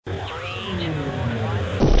Hello.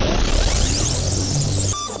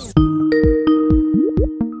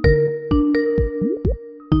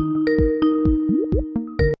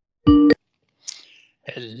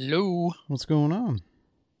 What's going on?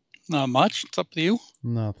 Not much. It's up to you.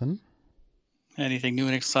 Nothing. Anything new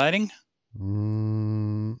and exciting?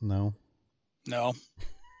 No. No. All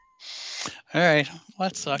right. Well,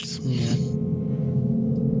 that sucks. Yeah.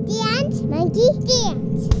 Dance, monkey,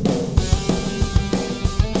 dance.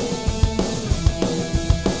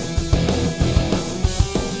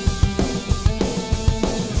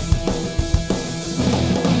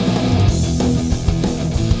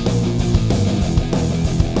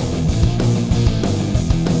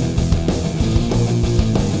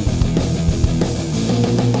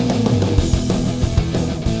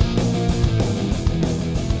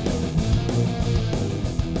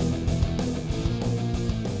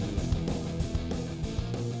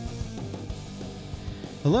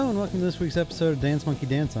 Hello and welcome to this week's episode of Dance Monkey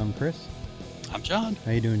Dance. I'm Chris. I'm John.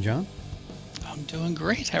 How you doing, John? I'm doing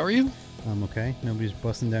great. How are you? I'm okay. Nobody's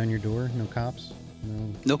busting down your door. No cops.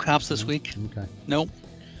 No cops this week. Okay. Nope.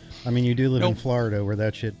 I mean, you do live in Nope. Florida, where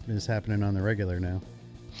that shit is happening on the regular now.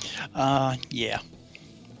 Yeah.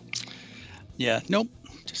 Yeah. Nope.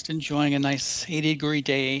 Just enjoying a nice 80-degree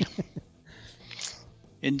day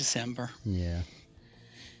in December. Yeah.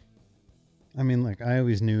 I mean, like, I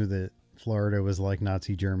always knew that Florida was like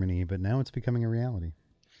Nazi Germany, but now it's becoming a reality.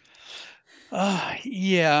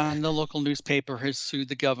 Yeah. And the local newspaper has sued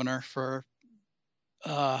the governor for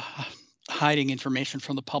hiding information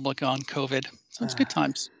from the public on COVID. So it's good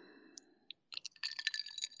times.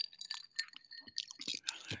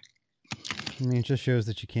 I mean, it just shows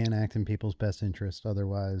that you can't act in people's best interest.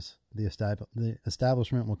 Otherwise, the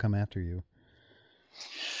establishment will come after you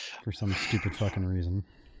for some stupid fucking reason.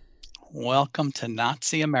 Welcome to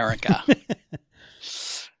Nazi America.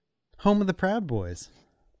 Home of the Proud Boys.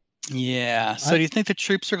 Yeah. So do you think the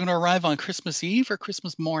troops are going to arrive on Christmas Eve or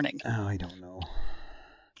Christmas morning? Oh, I don't know.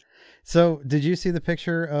 So, did you see the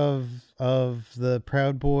picture of the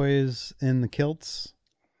Proud Boys in the kilts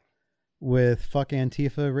with "fuck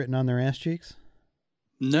Antifa" written on their ass cheeks?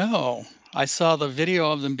 No. I saw the video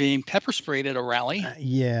of them being pepper sprayed at a rally.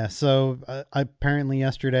 Yeah. So, apparently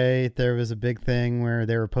yesterday there was a big thing where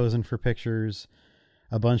they were posing for pictures.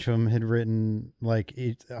 A bunch of them had written like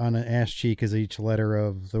on an ass cheek as each letter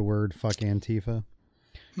of the word "fuck Antifa."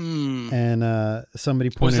 And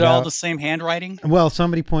somebody pointed out, was it all the same handwriting? Well,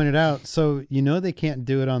 somebody pointed out, so they can't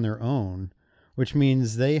do it on their own, which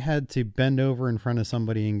means they had to bend over in front of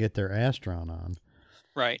somebody and get their ass drawn on.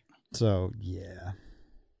 Right. So, yeah.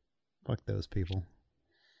 Fuck those people.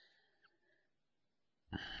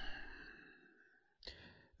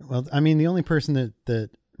 Well, I mean, the only person that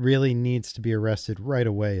really needs to be arrested right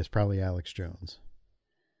away is probably Alex Jones.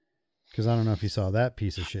 Because I don't know if you saw that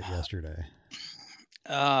piece of shit yesterday.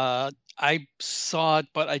 I saw it,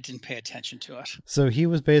 but I didn't pay attention to it. So he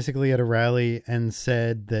was basically at a rally and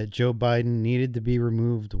said that Joe Biden needed to be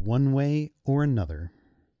removed one way or another.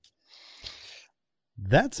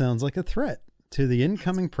 That sounds like a threat to the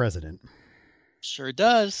incoming president. Sure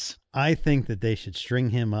does. I think that they should string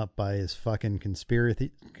him up by his fucking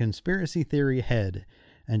conspiracy theory head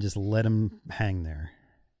and just let him hang there.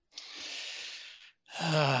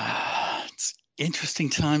 It's interesting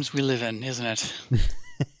times we live in, isn't it?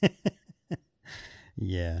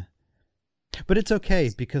 Yeah. But it's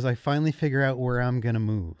okay because I finally figure out where I'm going to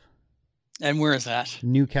move. And where is that?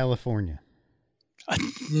 New California.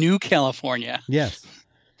 New California. Yes.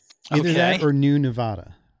 Either that or New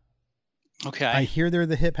Nevada. Okay. I hear they're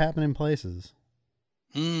the hip happening places.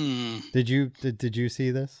 Did you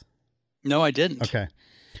see this? No, I didn't. Okay.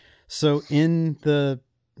 So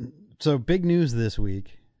big news this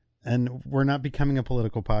week, and we're not becoming a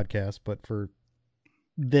political podcast, but for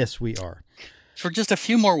this we are. For just a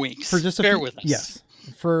few more weeks. For just bear with us. Yes.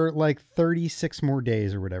 For like 36 more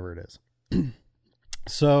days or whatever it is.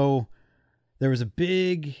 So there was a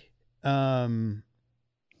big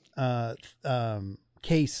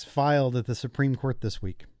case filed at the Supreme Court this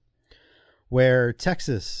week where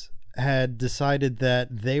Texas had decided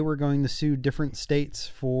that they were going to sue different states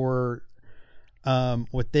for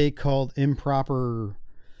what they called improper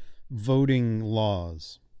voting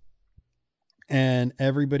laws. And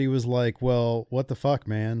everybody was like, well, what the fuck,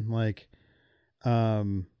 man? Like,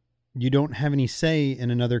 you don't have any say in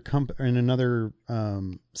another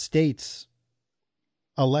state's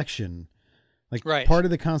election. Like, right. Part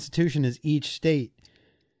of the Constitution is each state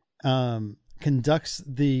conducts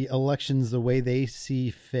the elections the way they see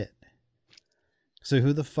fit. So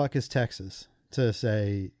who the fuck is Texas to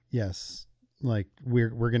say, yes, like we're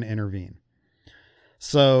going to intervene?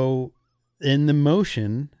 So in the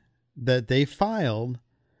motion that they filed,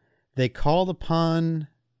 they called upon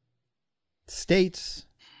states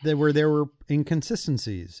that where there were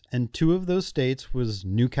inconsistencies, and 2 of those states was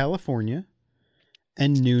New California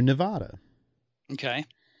and New Nevada. Okay.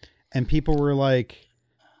 And people were like,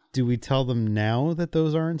 do we tell them now that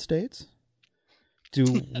those aren't states?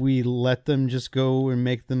 Do we let them just go and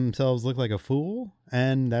make themselves look like a fool?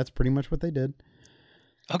 And that's pretty much what they did.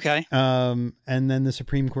 Okay. And then the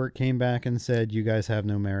Supreme Court came back and said, you guys have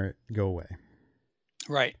no merit, go away.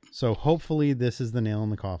 Right. So hopefully this is the nail in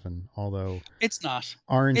the coffin, although it's not.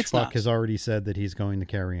 Orange it's Fuck not. has already said that he's going to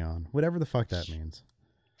carry on. Whatever the fuck that means.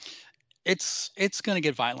 It's going to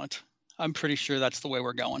get violent. I'm pretty sure that's the way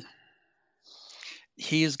we're going.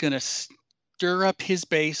 He is going to stir up his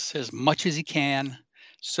base as much as he can,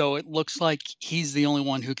 so it looks like he's the only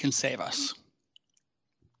one who can save us.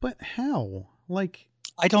 But how? Like,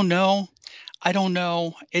 I don't know.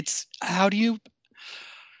 It's how do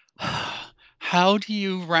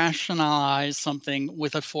you rationalize something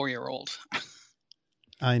with a 4-year-old?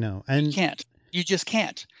 I know. And you can't. You just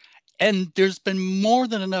can't. And there's been more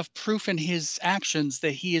than enough proof in his actions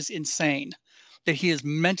that he is insane, that he is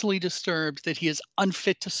mentally disturbed, that he is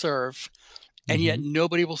unfit to serve, and yet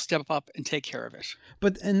nobody will step up and take care of it.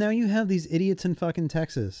 And now you have these idiots in fucking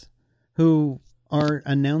Texas who are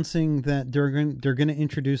announcing that they're going to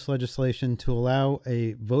introduce legislation to allow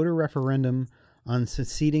a voter referendum on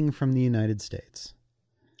seceding from the United States.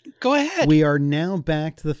 Go ahead. We are now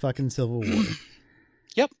back to the fucking Civil War.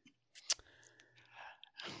 Yep.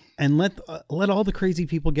 And let all the crazy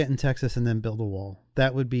people get in Texas and then build a wall.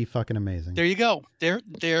 That would be fucking amazing. There you go. There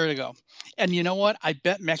you go. And you know what? I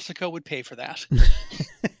bet Mexico would pay for that.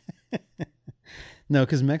 No,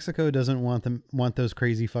 because Mexico doesn't want those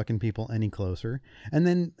crazy fucking people any closer. And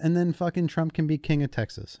then fucking Trump can be king of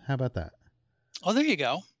Texas. How about that? Oh, there you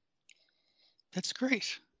go. That's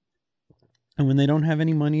great. And when they don't have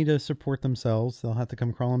any money to support themselves, they'll have to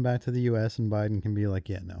come crawling back to the U.S. and Biden can be like,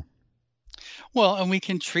 yeah, no. Well, and we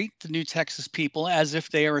can treat the new Texas people as if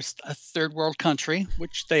they are a third world country,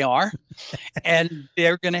 which they are, and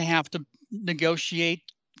they're going to have to negotiate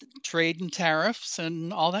trade and tariffs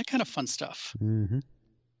and all that kind of fun stuff. Mm-hmm.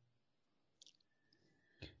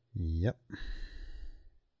 Yep.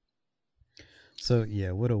 So,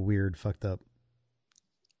 yeah, what a weird, fucked up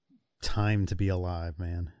time to be alive,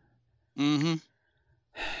 man. Mm-hmm.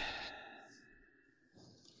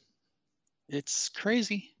 It's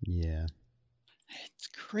crazy. Yeah. It's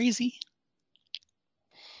crazy.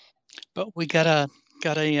 But we got a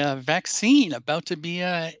vaccine about to be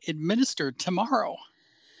administered tomorrow.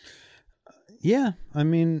 Yeah, I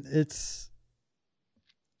mean, it's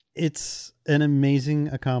an amazing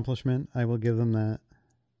accomplishment. I will give them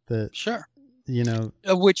that. Sure. You know,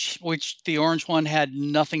 which the orange one had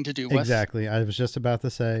nothing to do with. Exactly. I was just about to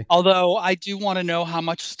say. Although I do want to know how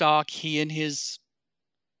much stock he and his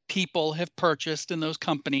people have purchased in those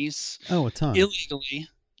companies. Oh, a ton. Illegally.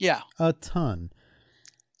 Yeah. A ton.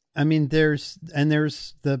 I mean, there's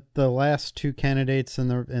the last 2 candidates in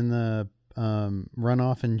the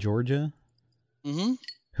runoff in Georgia,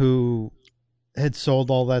 who had sold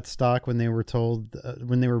all that stock when they were told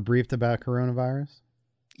when they were briefed about coronavirus.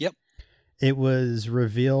 Yep. It was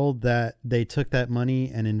revealed that they took that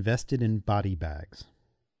money and invested in body bags.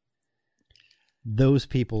 Those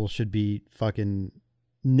people should be fucking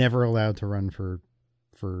never allowed to run for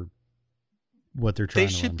what they're trying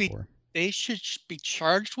to run for. They should be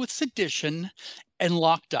charged with sedition and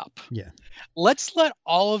locked up. Yeah. Let's let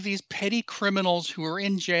all of these petty criminals who are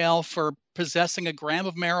in jail for possessing a gram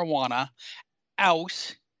of marijuana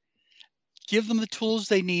out, give them the tools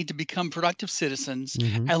they need to become productive citizens,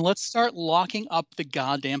 and let's start locking up the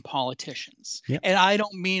goddamn politicians. Yep. And I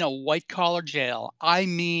don't mean a white-collar jail. I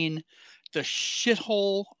mean the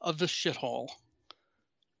shithole of the shithole.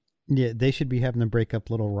 Yeah, they should be having to break up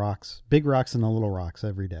little rocks, big rocks and the little rocks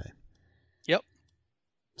every day. Yep.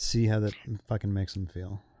 See how that fucking makes them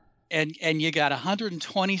feel. And you got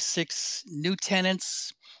 126 new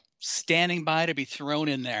tenants standing by to be thrown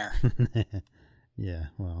in there. Yeah,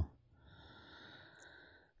 well.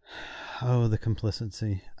 Oh, the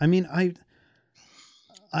complicity. I mean,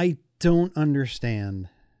 I don't understand.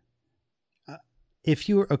 If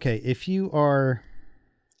you are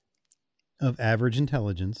of average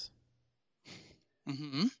intelligence,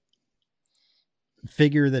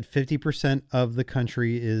 figure that 50% of the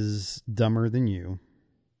country is dumber than you.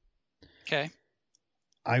 Okay.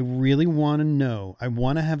 I really want to know. I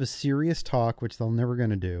want to have a serious talk, which they're never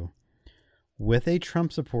going to do, with a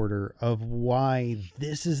Trump supporter of why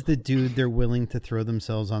this is the dude they're willing to throw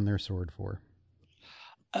themselves on their sword for.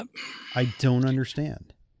 I don't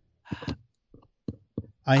understand.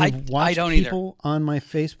 I have I watched don't either. people on my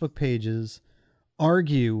Facebook pages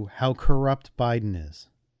argue how corrupt Biden is.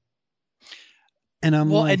 And I'm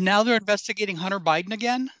Well, like, and now they're investigating Hunter Biden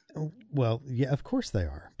again. well, yeah, of course they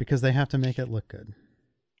are, because they have to make it look good.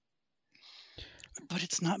 But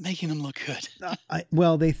it's not making them look good.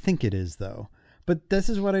 Well, they think it is, though. But this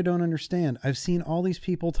is what I don't understand. I've seen all these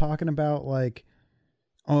people talking about, like,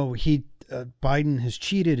 oh, Biden has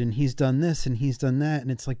cheated and he's done this and he's done that.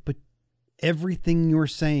 And it's like, but everything you're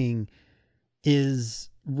saying is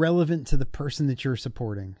relevant to the person that you're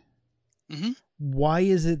supporting. Mm-hmm. Why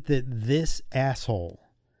is it that this asshole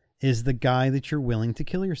is the guy that you're willing to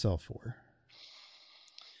kill yourself for?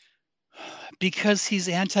 Because he's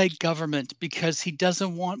anti-government, because he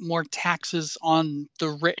doesn't want more taxes on the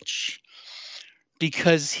rich,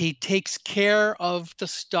 because he takes care of the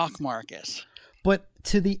stock market. But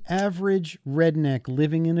to the average redneck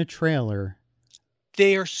living in a trailer,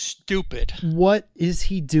 they are stupid. What is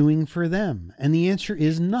he doing for them? And the answer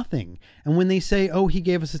is nothing. And when they say, oh, he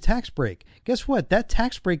gave us a tax break, guess what? That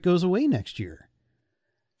tax break goes away next year.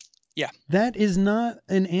 Yeah. That is not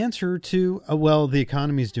an answer to, well, the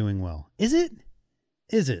economy's doing well. Is it?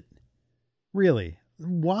 Is it? Really?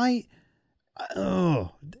 Why?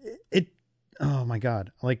 Oh my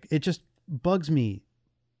God. Like, it just bugs me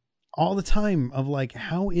all the time of like,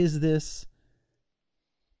 how is this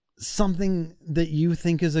something that you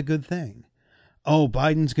think is a good thing? Oh,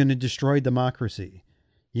 Biden's going to destroy democracy.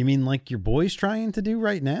 You mean like your boy's trying to do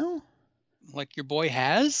right now? Like your boy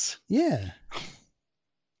has? Yeah.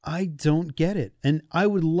 I don't get it. And I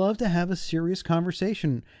would love to have a serious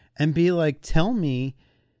conversation and be like, tell me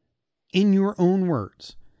in your own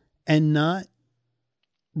words and not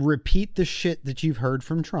repeat the shit that you've heard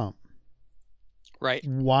from Trump. Right.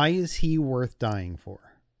 Why is he worth dying for?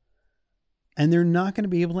 And they're not going to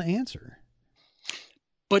be able to answer.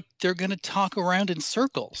 But they're going to talk around in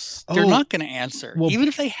circles. They're not going to answer, even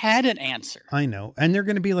if they had an answer. I know. And they're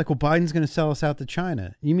going to be like, well, Biden's going to sell us out to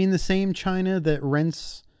China. You mean the same China that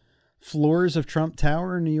rents floors of Trump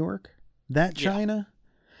Tower in New York? That China?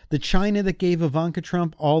 Yeah. The China that gave Ivanka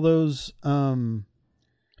Trump all those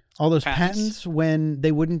patents when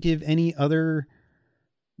they wouldn't give any other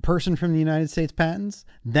person from the United States patents?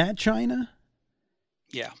 That China?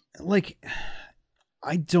 Yeah. Like,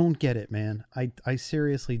 I don't get it, man. I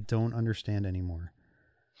seriously don't understand anymore.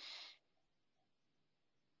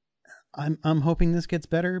 I'm hoping this gets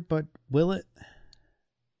better, but will it?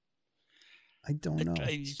 I don't know.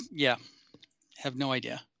 Have no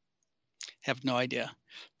idea. Have no idea.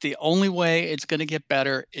 The only way it's going to get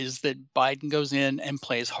better is that Biden goes in and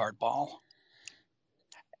plays hardball.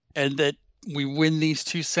 And that we win these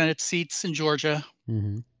 2 Senate seats in Georgia.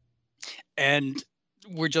 Mm-hmm. And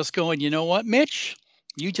we're just going, you know what, Mitch?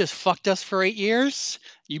 You just fucked us for 8 years.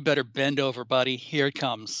 You better bend over, buddy. Here it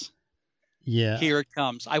comes. Yeah. Here it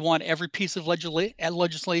comes. I want every piece of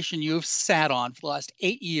legislation you have sat on for the last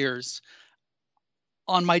 8 years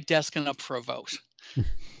on my desk and up for a vote.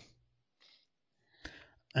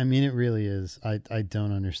 I mean, it really is. I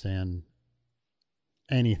don't understand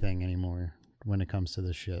anything anymore when it comes to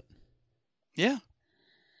this shit. Yeah.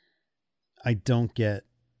 I don't get.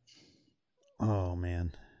 Oh,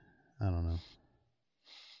 man. I don't know.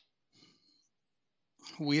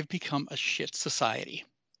 We have become a shit society.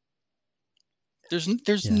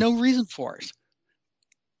 There's no reason for it.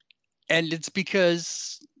 And it's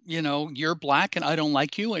because, you're black and I don't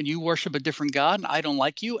like you, and you worship a different God and I don't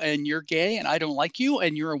like you, and you're gay and I don't like you,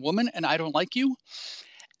 and you're a woman and I don't like you.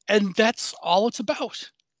 And that's all it's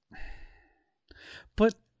about.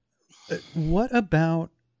 But what about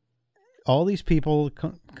all these people?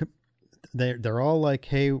 They're all like,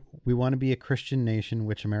 hey, we want to be a Christian nation,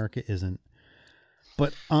 which America isn't.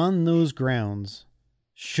 But on those grounds,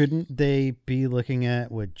 shouldn't they be looking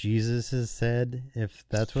at what Jesus has said, if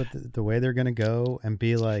that's what the way they're going to go, and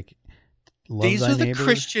be like, love These thy are the neighbor?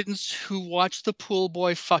 Christians who watch the pool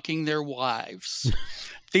boy fucking their wives.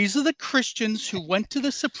 These are the Christians who went to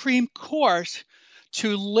the Supreme Court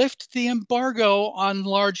to lift the embargo on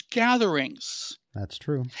large gatherings. That's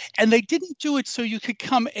true. And they didn't do it so you could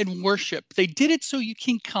come and worship. They did it so you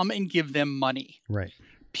can come and give them money. Right.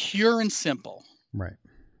 Pure and simple. Right.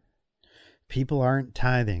 People aren't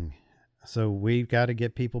tithing, so we've got to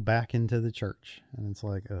get people back into the church. And it's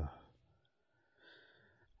like,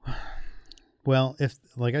 ugh. Well,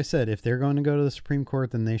 like I said, if they're going to go to the Supreme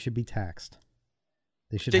Court, then they should be taxed.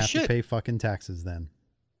 They should to pay fucking taxes then.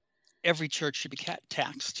 Every church should be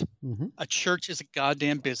taxed. Mm-hmm. A church is a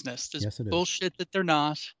goddamn business. This yes, it bullshit that they're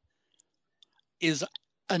not is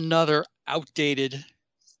another outdated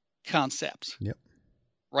concept. Yep.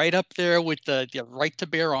 Right up there with the right to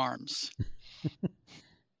bear arms.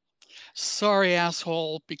 Sorry,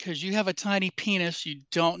 asshole, because you have a tiny penis, you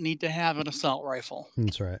don't need to have an assault rifle.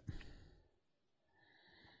 That's right.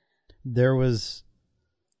 There was,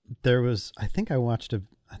 I think I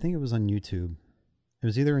think it was on YouTube. It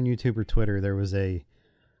was either on YouTube or Twitter. There was they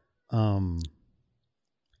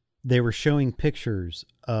were showing pictures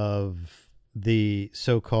of the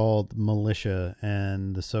so-called militia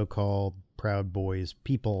and the so-called Proud Boys,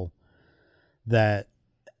 people that,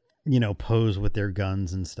 pose with their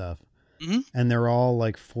guns and stuff. Mm-hmm. And they're all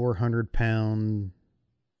like 400-pound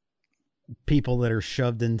people that are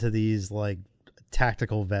shoved into these like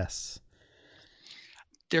tactical vests.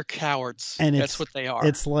 They're cowards. And that's what they are.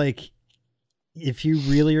 It's like, if you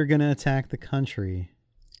really are going to attack the country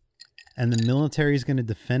and the military is going to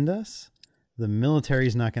defend us, the military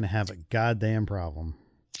is not going to have a goddamn problem.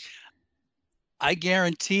 I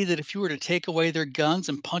guarantee that if you were to take away their guns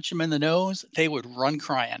and punch them in the nose, they would run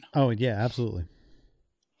crying. Oh, yeah, absolutely.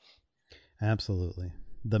 Absolutely.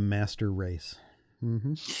 The master race.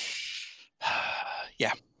 Mm-hmm.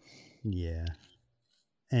 Yeah. Yeah.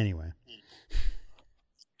 Anyway.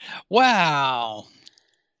 Wow.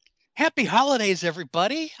 Happy holidays,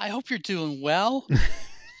 everybody. I hope you're doing well.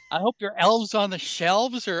 I hope your elves on the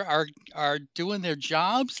shelves are doing their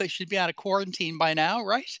jobs. They should be out of quarantine by now,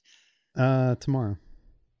 right? Tomorrow.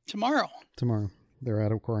 Tomorrow. They're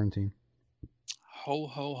out of quarantine. Ho,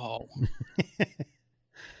 ho, ho.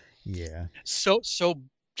 Yeah. So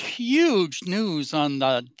huge news on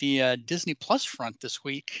the Disney Plus front this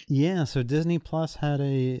week. Yeah, so Disney Plus had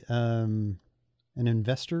an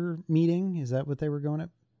investor meeting. Is that what they were going at?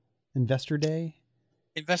 Investor Day?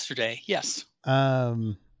 Investor Day, yes.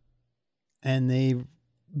 And they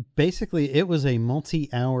basically, it was a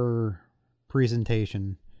multi-hour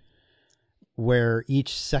presentation where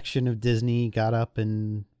each section of Disney got up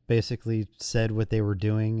and basically said what they were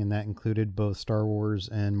doing, and that included both Star Wars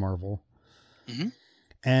and Marvel. Mm-hmm.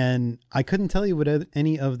 And I couldn't tell you what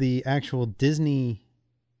any of the actual Disney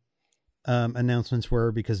announcements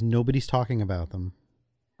were because nobody's talking about them.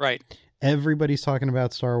 Right. Everybody's talking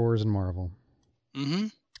about Star Wars and Marvel.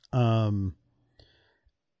 Mm-hmm.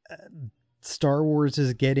 Star Wars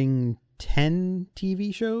is getting 10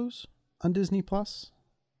 TV shows on Disney Plus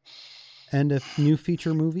and a new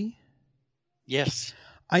feature movie. Yes.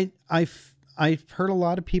 I've heard a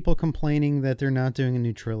lot of people complaining that they're not doing a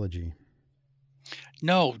new trilogy.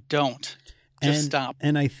 No, don't. Just stop.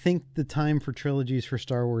 And I think the time for trilogies for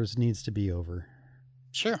Star Wars needs to be over.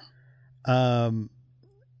 Sure. The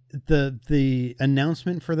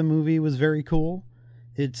announcement for the movie was very cool.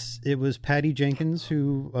 It was Patty Jenkins,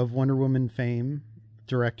 who of Wonder Woman fame,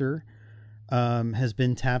 director, has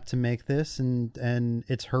been tapped to make this, and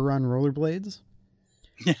it's her on rollerblades,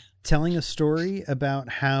 telling a story about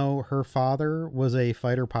how her father was a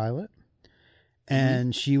fighter pilot,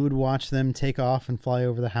 and she would watch them take off and fly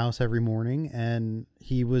over the house every morning, and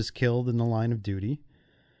he was killed in the line of duty,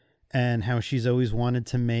 and how she's always wanted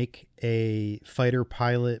to make a fighter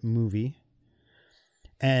pilot movie.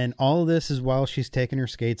 And all of this is while she's taking her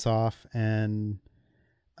skates off, and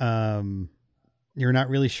you're not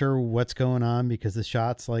really sure what's going on because the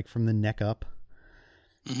shot's like from the neck up.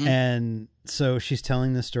 Mm-hmm. And so she's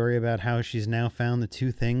telling the story about how she's now found the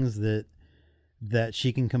two things that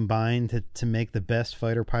she can combine to make the best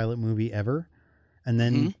fighter pilot movie ever, and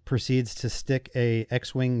then proceeds to stick a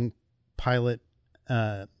X-Wing pilot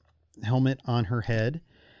helmet on her head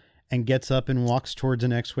and gets up and walks towards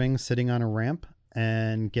an X-Wing sitting on a ramp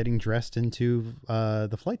and getting dressed into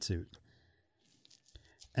the flight suit.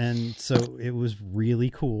 And so it was really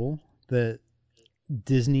cool that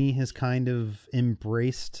Disney has kind of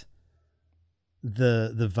embraced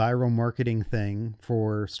the viral marketing thing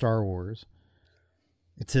for Star Wars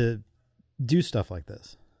to do stuff like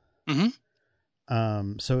this.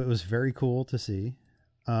 Mm-hmm. So it was very cool to see.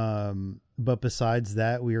 But besides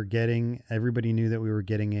that, everybody knew that we were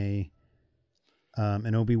getting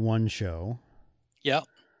an Obi-Wan show. Yeah.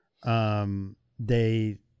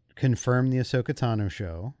 They confirmed the Ahsoka Tano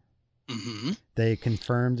show. Mm-hmm. They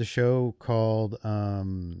confirmed a show called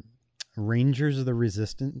Rangers of the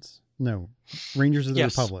Resistance. No, Rangers of the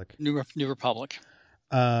Republic. New Republic.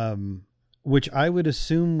 Which I would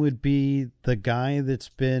assume would be the guy that's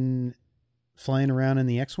been flying around in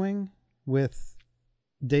the X-Wing with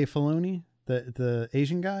Dave Filoni, the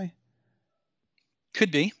Asian guy.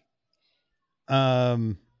 Could be.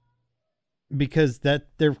 Because that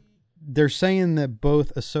they're saying that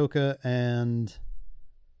both Ahsoka and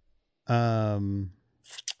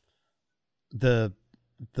the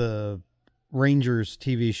Rangers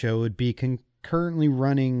TV show would be concurrently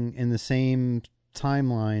running in the same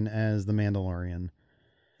timeline as The Mandalorian,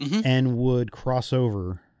 and would cross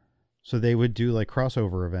over So they would do like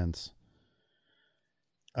crossover events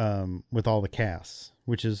with all the casts,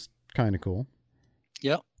 which is kind of cool.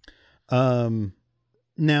 Yep.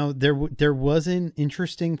 Now there was an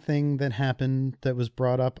interesting thing that happened that was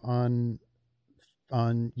brought up on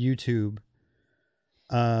YouTube.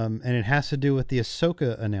 And it has to do with the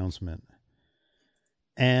Ahsoka announcement.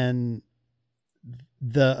 And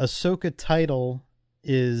the Ahsoka title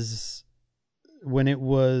is, when it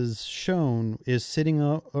was shown, is sitting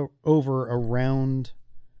over a round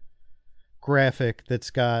graphic that's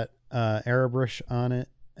got Airbrush on it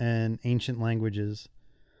and ancient languages.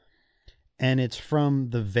 And it's from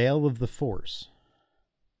The Veil of the Force.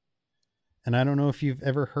 And I don't know if you've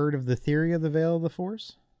ever heard of the theory of the Veil of the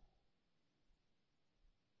Force.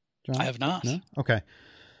 John? I have not. No? Okay.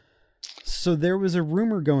 So there was a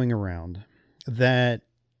rumor going around that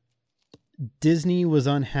Disney was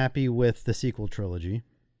unhappy with the sequel trilogy,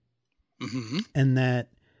 and that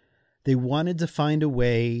they wanted to find a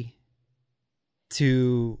way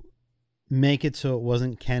to make it so it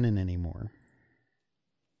wasn't canon anymore.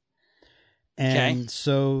 And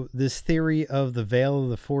so this theory of the Veil of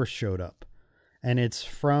the Force showed up, and it's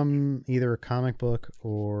from either a comic book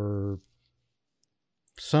or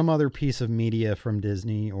some other piece of media from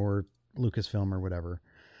Disney or Lucasfilm or whatever.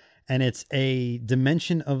 And it's a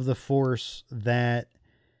dimension of the Force that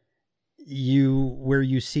where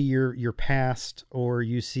you see your past, or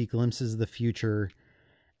you see glimpses of the future,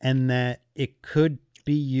 and that it could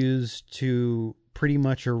be used to pretty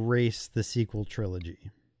much erase the sequel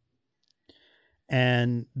trilogy.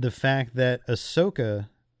 And the fact that Ahsoka,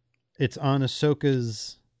 it's on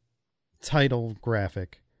Ahsoka's title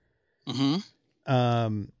graphic, and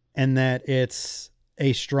that it's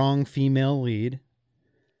a strong female lead,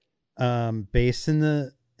 based in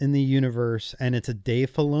the universe, and it's a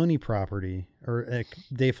Dave Filoni property, or a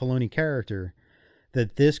Dave Filoni character,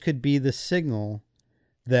 that this could be the signal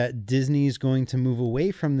that Disney's going to move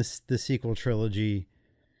away from the sequel trilogy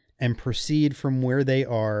and proceed from where they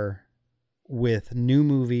are with new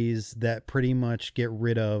movies that pretty much get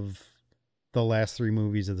rid of the last three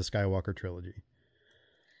movies of the Skywalker trilogy.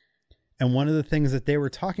 And one of the things that they were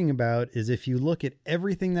talking about is, if you look at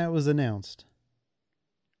everything that was announced,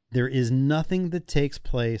 there is nothing that takes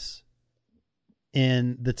place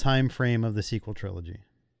in the time frame of the sequel trilogy.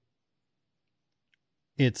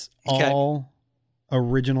 It's all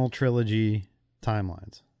original trilogy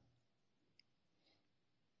timelines.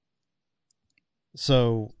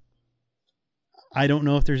 So I don't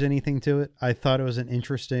know if there's anything to it. I thought it was an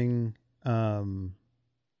interesting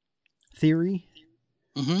theory.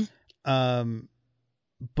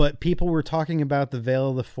 But people were talking about the Veil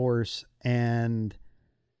of the Force and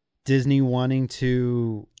Disney wanting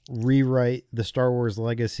to rewrite the Star Wars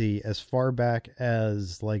legacy as far back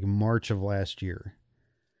as like March of last year.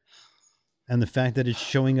 And the fact that it's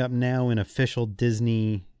showing up now in official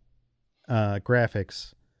Disney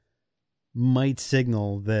graphics might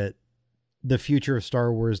signal that the future of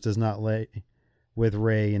Star Wars does not lay with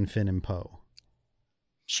Rey and Finn and Poe.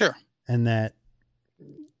 Sure. And that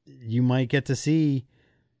you might get to see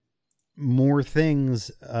more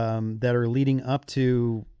things that are leading up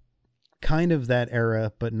to kind of that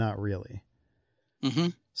era, but not really.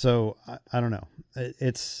 So I don't know.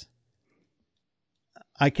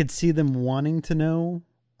 I could see them wanting to know.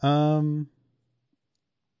 I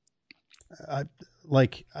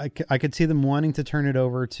could see them wanting to turn it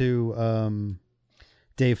over to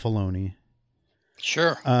Dave Filoni.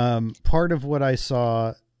 Sure. Part of what I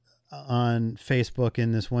saw on Facebook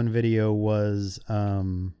in this one video was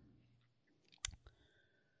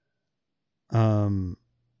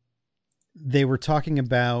they were talking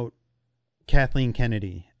about Kathleen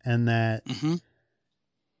Kennedy, and that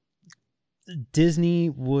Disney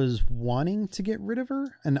was wanting to get rid of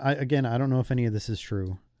her. And I don't know if any of this is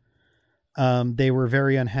true. They were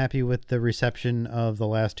very unhappy with the reception of the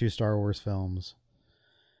last two Star Wars films.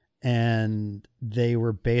 And they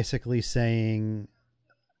were basically saying,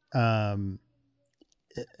 and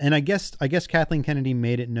I guess Kathleen Kennedy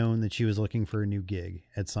made it known that she was looking for a new gig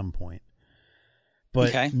at some point,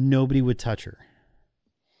 but nobody would touch her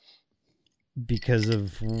because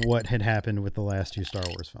of what had happened with the last two Star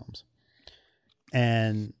Wars films.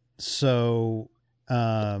 And so,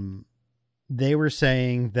 they were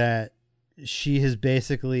saying that she has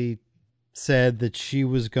basically said that she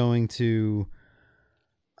was going to,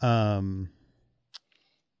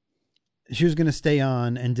 stay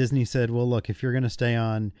on, and Disney said, well, look, if you're going to stay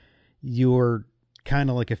on, you're kind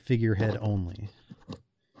of like a figurehead only.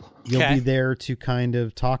 You'll be there to kind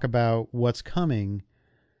of talk about what's coming,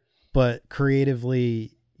 but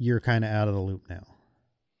creatively you're kind of out of the loop now.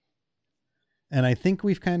 And I think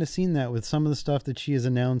we've kind of seen that with some of the stuff that she has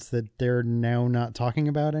announced that they're now not talking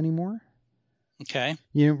about anymore. Okay.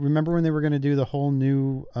 You know, remember when they were going to do the whole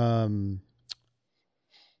new,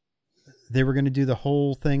 they were going to do the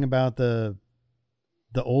whole thing about the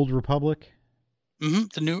Old Republic?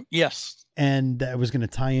 Yes. And that was going to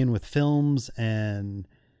tie in with films and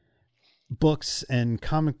books and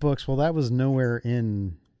comic books. Well, that was nowhere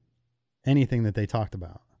in anything that they talked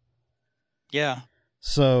about. Yeah.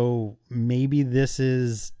 So maybe this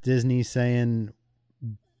is Disney saying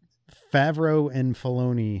Favreau and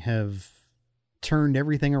Filoni have turned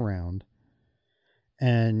everything around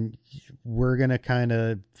and we're going to kind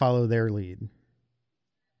of follow their lead.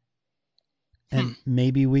 And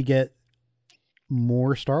maybe we get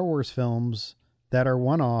more Star Wars films that are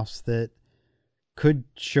one-offs that could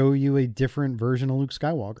show you a different version of Luke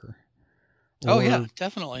Skywalker. Oh, yeah,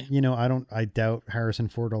 definitely. You know, I doubt Harrison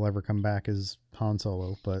Ford will ever come back as Han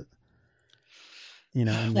Solo, but you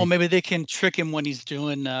know, well, maybe they can trick him when he's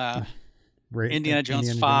doing Indiana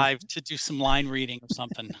Jones 5 to do some line reading or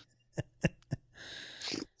something.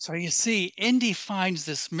 So you see, Indy finds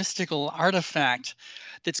this mystical artifact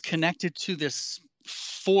that's connected to this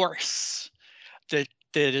force that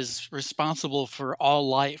is responsible for all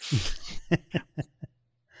life.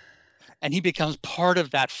 And he becomes part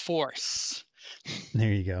of that force.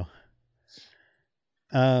 There you go.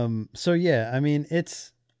 So yeah, I mean,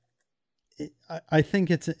 I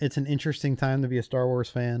think it's an interesting time to be a Star Wars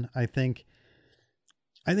fan. I think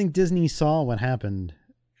Disney saw what happened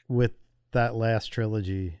with that last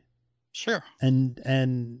trilogy. Sure.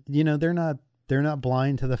 And you know, they're not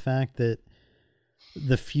blind to the fact that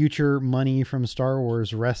the future money from Star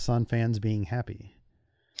Wars rests on fans being happy.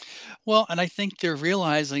 Well, and I think they're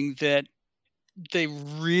realizing that they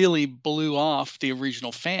really blew off the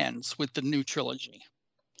original fans with the new trilogy.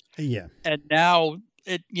 Yeah. And now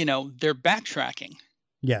they're backtracking.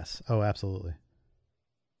 Yes. Oh, absolutely.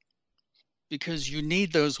 Because you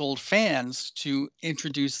need those old fans to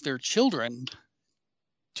introduce their children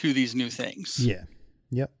to these new things. Yeah.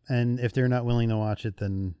 Yep. And if they're not willing to watch it,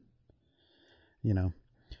 then, you know,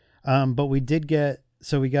 but we got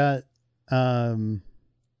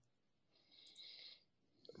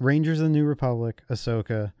Rangers of the New Republic,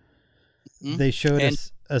 Ahsoka. Mm-hmm. They showed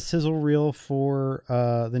us a sizzle reel for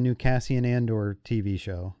the new Cassian Andor TV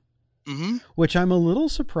show, which I'm a little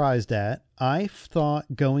surprised at. I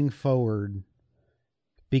thought going forward,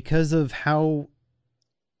 because of how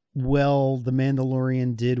well The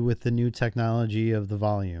Mandalorian did with the new technology of the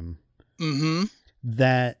volume,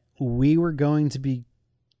 that we were going to be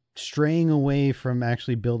straying away from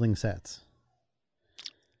actually building sets.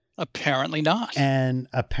 Apparently not. And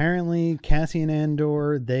apparently Cassian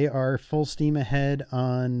Andor, they are full steam ahead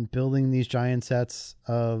on building these giant sets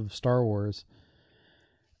of Star Wars.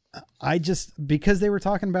 Because they were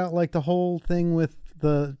talking about like the whole thing with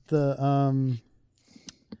the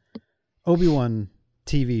Obi-Wan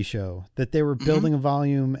TV show, that they were building a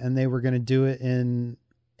volume and they were going to do it in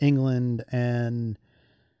England, and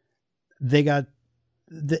they got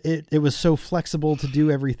it was so flexible to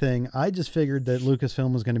do everything. I just figured that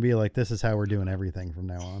Lucasfilm was going to be like, this is how we're doing everything from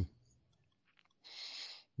now on.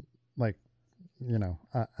 Like, you know,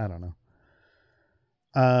 I don't know.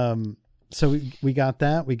 So we got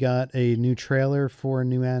that. We got a new trailer for a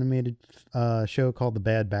new animated show called The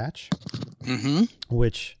Bad Batch,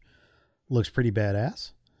 which looks pretty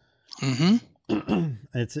badass.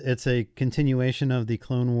 It's a continuation of the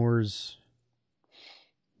Clone Wars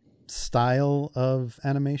style of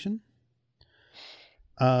animation.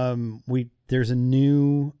 There's a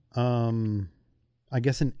new I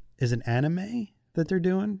guess is an anime that they're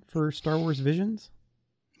doing for Star Wars Visions.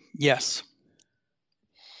 Yes.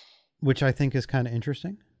 Which I think is kind of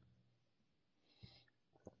interesting.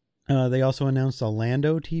 They also announced a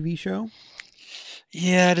Lando TV show.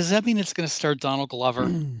 Yeah, does that mean it's going to star Donald Glover?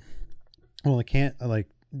 Well, it can't. Like,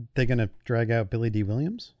 they're going to drag out Billy D.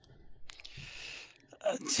 Williams?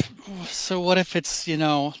 So what if it's,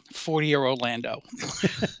 40-year-old Lando?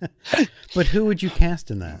 But who would you cast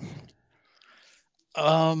in that?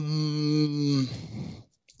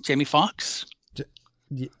 Jamie Foxx?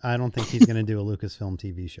 I don't think he's going to do a Lucasfilm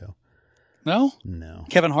TV show. No? No.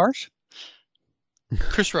 Kevin Hart?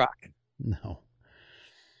 Chris Rock? No.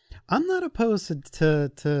 I'm not opposed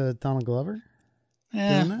to Donald Glover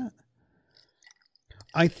doing that.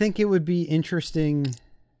 I think it would be interesting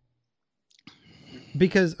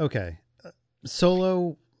because, okay,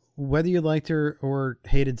 Solo, whether you liked her or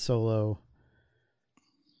hated Solo,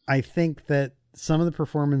 I think that some of the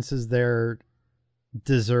performances there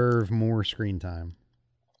deserve more screen time.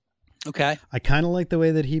 Okay. I kind of like the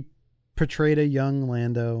way that he portrayed a young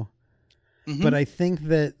Lando. But I think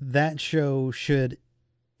that that show should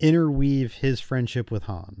interweave his friendship with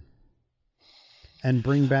Han and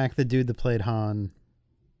bring back the dude that played Han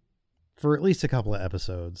for at least a couple of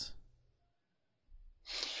episodes.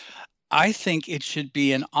 I think it should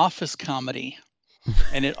be an office comedy,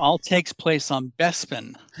 and it all takes place on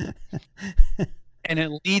Bespin, and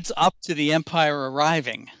it leads up to the Empire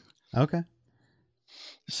arriving. Okay.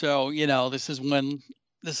 So, this is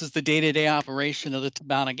the day-to-day operation of the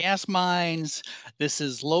Tabana gas mines. This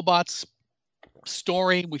is Lobot's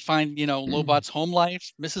story. We find, Lobot's home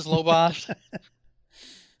life, Mrs. Lobot,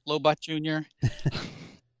 Lobot Jr.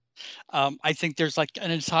 I think there's like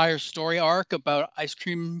an entire story arc about Ice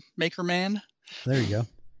Cream Maker Man. There you go.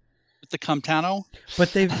 With the Comtano.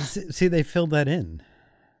 But they filled that in.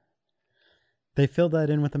 They filled that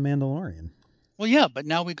in with the Mandalorian. Well, yeah, but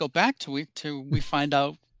now we go back to we find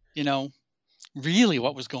out, really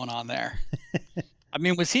what was going on there. I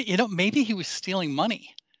mean, was he, maybe he was stealing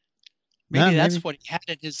money. Maybe that's what he had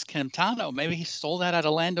in his Comtano. Maybe he stole that out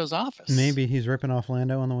of Lando's office. Maybe he's ripping off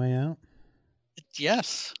Lando on the way out.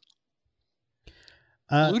 Yes.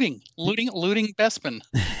 Looting Bespin.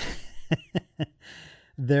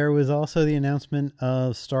 There was also the announcement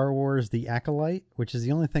of Star Wars: The Acolyte, which is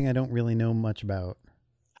the only thing I don't really know much about.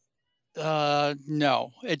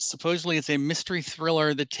 No. It's a mystery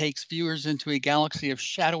thriller that takes viewers into a galaxy of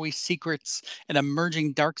shadowy secrets and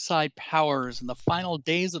emerging dark side powers in the final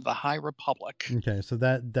days of the High Republic. Okay, so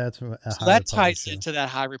that ties into that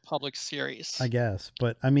High Republic series, I guess.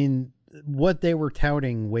 But I mean, what they were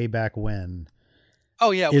touting way back when,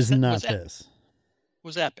 was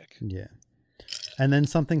epic. Yeah, and then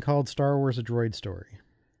something called Star Wars: A Droid Story.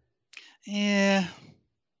 Yeah,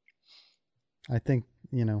 I think.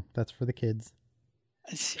 That's for the kids.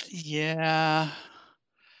 Yeah.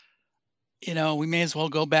 We may as well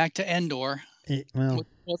go back to Endor.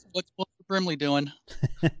 What's Brimley doing?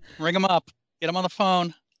 Ring him up. Get him on the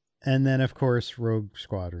phone. And then, of course, Rogue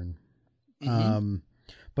Squadron. Mm-hmm.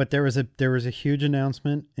 But there was a huge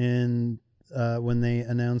announcement in when they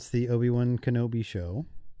announced the Obi-Wan Kenobi show.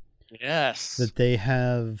 Yes. That they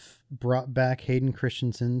have brought back Hayden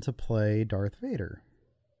Christensen to play Darth Vader.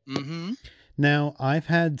 Mm-hmm. Now, I've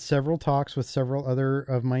had several talks with several other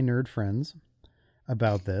of my nerd friends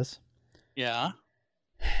about this. Yeah.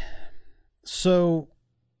 So,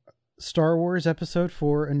 Star Wars Episode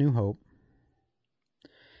 4, A New Hope.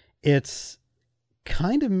 It's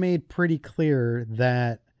kind of made pretty clear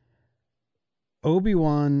that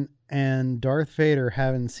Obi-Wan and Darth Vader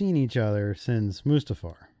haven't seen each other since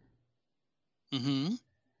Mustafar. Mm-hmm.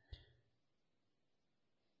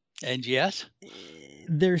 And yet?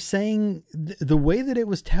 They're saying the way that it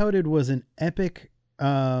was touted was an epic,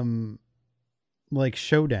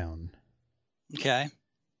 showdown. Okay.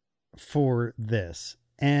 For this.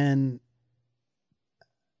 And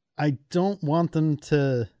I don't want them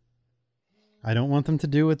to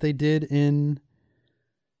do what they did in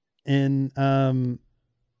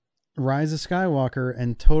Rise of Skywalker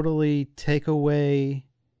and totally take away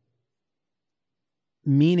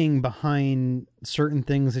meaning behind certain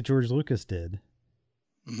things that George Lucas did.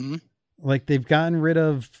 Mm-hmm. Like they've gotten rid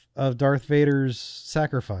of Darth Vader's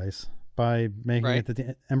sacrifice by making it that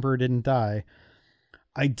the Emperor didn't die.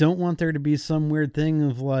 I don't want there to be some weird thing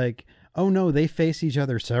of like, oh no, they face each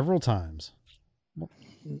other several times.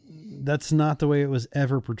 That's not the way it was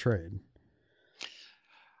ever portrayed.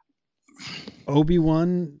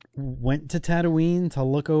 Obi-Wan went to Tatooine to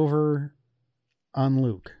look over on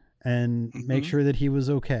Luke and make sure that he was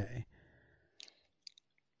okay.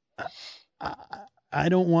 I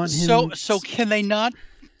don't want him. So can they not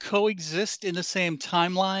coexist in the same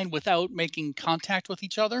timeline without making contact with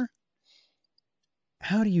each other?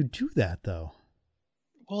 How do you do that though?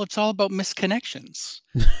 Well, it's all about misconnections.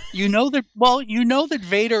 you know that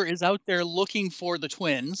Vader is out there looking for the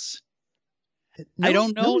twins. No, I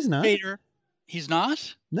don't know. No, he's not. Vader. He's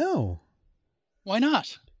not? No. Why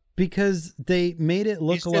not? Because they made it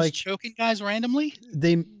look like he's just choking guys randomly?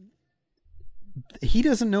 He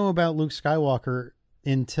doesn't know about Luke Skywalker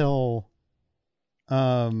until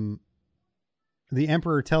the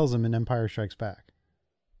Emperor tells him in Empire Strikes Back.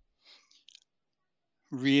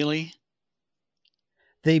 Really?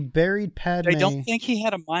 They buried Padme. I don't think he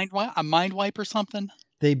had a mind wipe or something.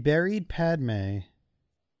 They buried Padme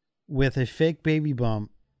with a fake baby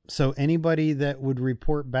bump, so anybody that would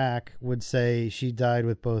report back would say she died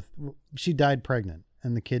pregnant,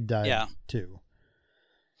 and the kid died too.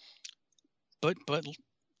 But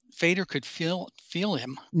Vader could feel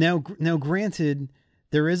him. Now, granted,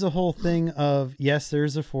 there is a whole thing of yes,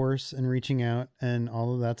 there's a Force and reaching out and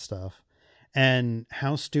all of that stuff. And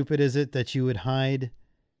how stupid is it that you would hide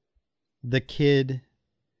the kid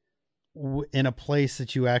in a place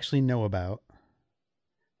that you actually know about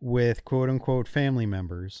with quote unquote family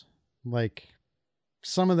members. Like,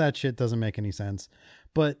 some of that shit doesn't make any sense.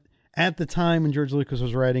 But at the time when George Lucas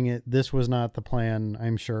was writing it, this was not the plan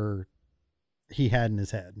I'm sure he had in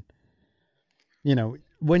his head. You know,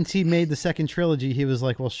 once he made the second trilogy, he was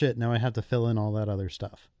like, well, shit, now I have to fill in all that other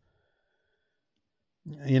stuff.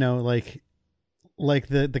 You know, like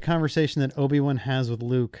the conversation that Obi-Wan has with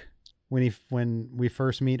Luke when we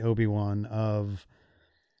first meet Obi-Wan, of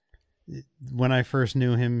when I first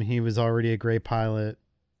knew him, he was already a great pilot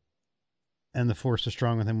and the Force is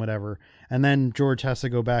strong with him, whatever. And then George has to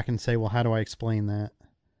go back and say, well, how do I explain that?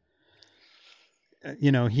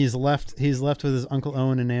 You know, he's left with his Uncle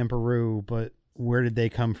Owen and Aunt Beru, but where did they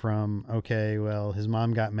come from? Okay, well, his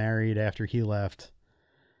mom got married after he left.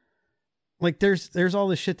 Like, there's all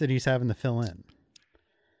this shit that he's having to fill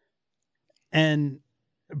in.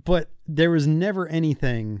 But there was never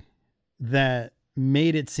anything that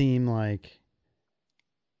made it seem like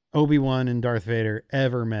Obi-Wan and Darth Vader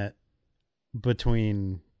ever met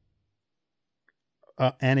between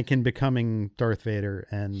Anakin becoming Darth Vader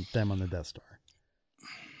and them on the Death Star.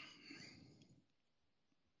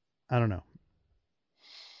 I don't know.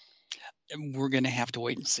 We're going to have to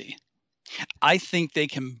wait and see. I think they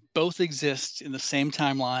can both exist in the same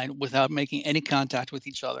timeline without making any contact with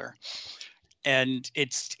each other. And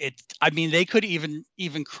I mean, they could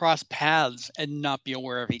even cross paths and not be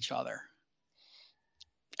aware of each other.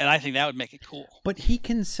 And I think that would make it cool. But he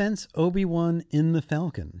can sense Obi-Wan in the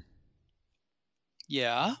Falcon.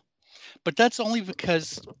 Yeah. But that's only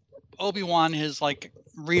because Obi-Wan has like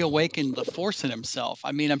reawakened the Force in himself.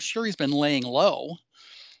 I mean, I'm sure he's been laying low.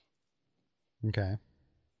 Okay.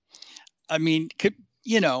 I mean,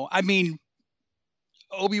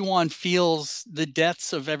 Obi-Wan feels the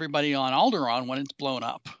deaths of everybody on Alderaan when it's blown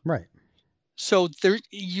up. Right. So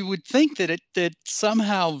you would think that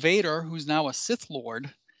somehow Vader, who's now a Sith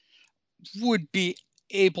Lord, would be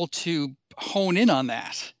able to hone in on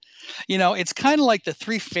that. You know, it's kind of like the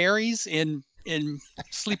three fairies in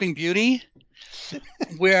Sleeping Beauty,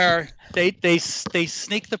 where they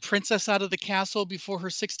sneak the princess out of the castle before her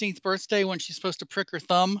 16th birthday when she's supposed to prick her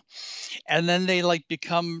thumb, and then they like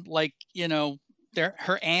become like, you know, they're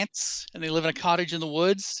her aunts, and they live in a cottage in the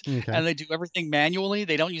woods. Okay. And they do everything manually.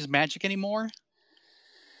 They don't use magic anymore.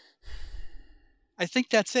 I think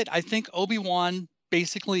that's it. I think Obi-Wan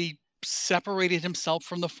basically separated himself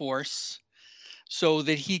from the Force so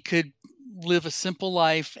that he could live a simple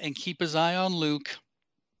life and keep his eye on Luke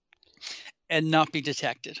and not be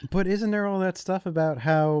detected. But isn't there all that stuff about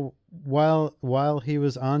how while he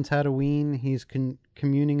was on Tatooine, he's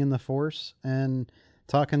communing in the Force and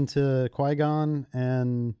talking to Qui-Gon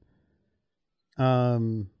and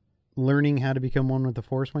learning how to become one with the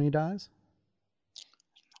Force when he dies?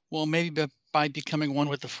 Well, maybe by becoming one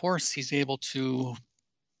with the Force, he's able to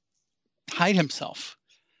hide himself.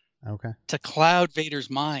 Okay. To cloud Vader's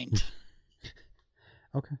mind.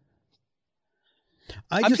 Okay.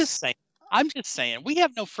 I'm just saying. We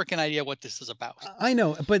have no freaking idea what this is about. I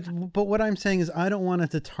know, but what I'm saying is I don't want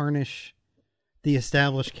it to tarnish the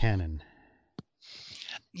established canon.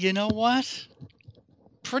 You know what?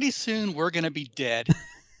 Pretty soon we're going to be dead.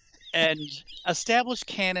 And established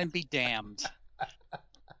canon be damned.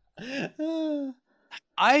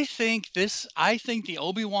 I think the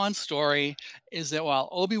Obi-Wan story is that while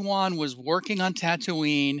Obi-Wan was working on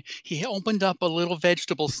Tatooine, he opened up a little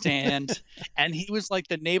vegetable stand and he was like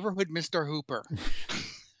the neighborhood Mr. Hooper.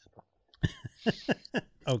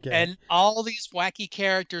 Okay. And all these wacky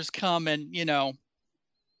characters come and, you know,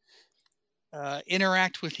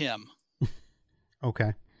 interact with him.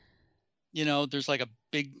 Okay. You know, there's like a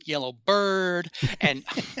big yellow bird and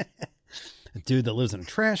a dude that lives in a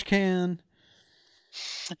trash can.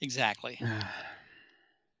 Exactly.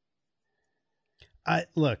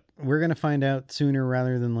 Look, we're going to find out sooner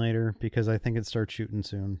rather than later because I think it starts shooting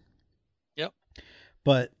soon. Yep.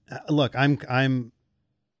 But look, I'm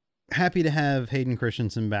happy to have Hayden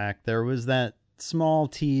Christensen back. There was that small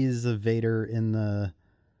tease of Vader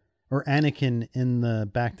or Anakin in the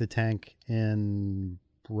back to tank in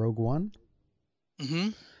Rogue One.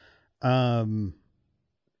 Mm-hmm.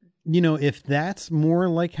 You know, if that's more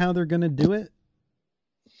like how they're going to do it,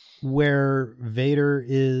 where Vader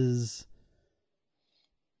is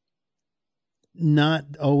not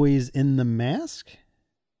always in the mask,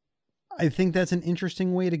 I think that's an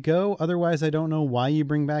interesting way to go. Otherwise, I don't know why you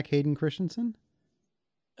bring back Hayden Christensen.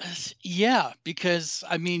 Yeah, because,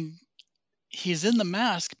 I mean, he's in the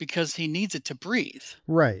mask because he needs it to breathe.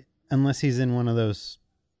 Right. Unless he's in one of those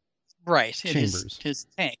right chambers. His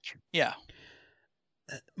tank. Yeah.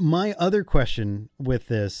 My other question with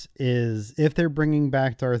this is, if they're bringing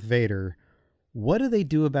back Darth Vader, what do they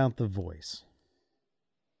do about the voice?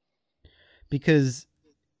 Because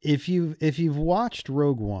if you've watched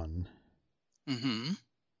Rogue One, Mm-hmm.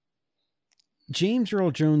 James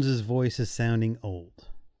Earl Jones's voice is sounding old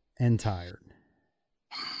and tired.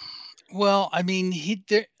 Well, I mean, You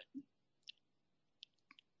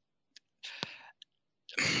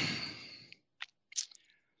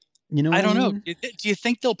know what I don't know. mean? Do you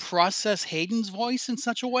think they'll process Hayden's voice in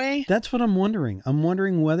such a way? That's what I'm wondering. I'm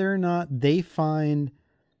wondering whether or not they find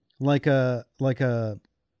like a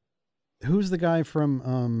who's the guy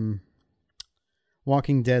from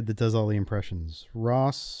Walking Dead that does all the impressions?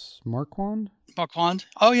 Ross Marquand? Marquand?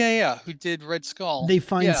 Oh yeah. Who did Red Skull? They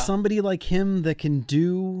find Yeah, somebody like him that can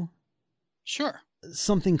do sure.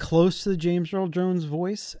 something close to the James Earl Jones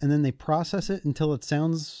voice, and then they process it until it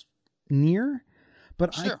sounds near.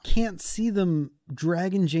 But I Sure. can't see them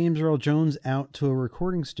dragging James Earl Jones out to a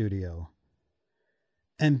recording studio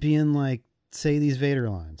and being like, say these Vader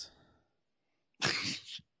lines.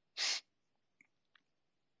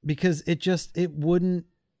 Because it wouldn't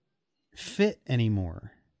fit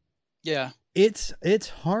anymore. Yeah. It's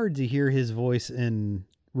hard to hear his voice in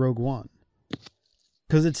Rogue One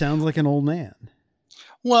because it sounds like an old man.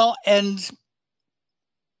 Well, and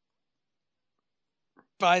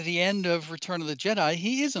by the end of Return of the Jedi,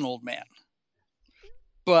 he is an old man.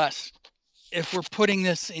 But if we're putting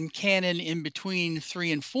this in canon in between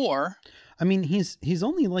 3 and 4, I mean, he's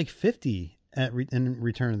only like 50 in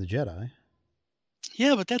Return of the Jedi.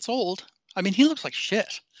 yeah, but that's old. I mean, he looks like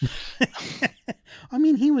shit. I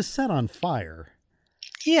mean, he was set on fire.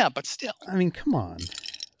 Yeah, but still. I mean, come on.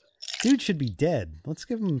 Dude should be dead. Let's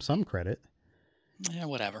give him some credit. Yeah,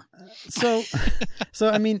 whatever. So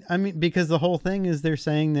I mean, because the whole thing is they're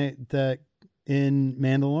saying that in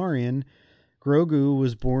Mandalorian, Grogu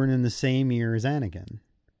was born in the same year as Anakin.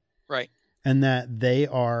 Right. And that they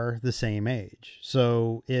are the same age.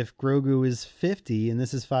 So if Grogu is 50 and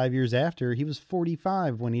this is 5 years after, he was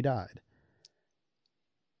 45 when he died.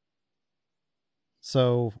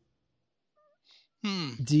 So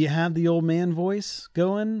do you have the old man voice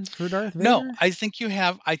going for Darth Vader? No, I think you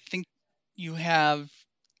have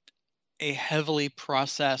a heavily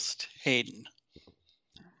processed Hayden,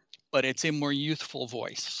 but it's a more youthful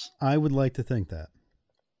voice. I would like to think that.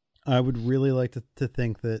 I would really like to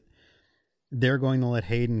think that they're going to let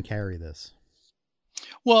Hayden carry this.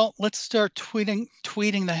 Well, let's start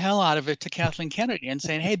tweeting the hell out of it to Kathleen Kennedy and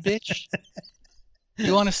saying, "Hey, bitch,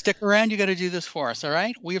 you want to stick around? You got to do this for us, all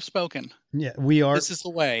right? We have spoken. Yeah, we are. This is the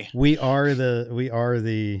way. We are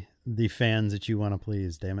the fans that you want to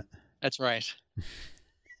please. Damn it. That's right.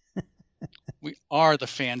 We are the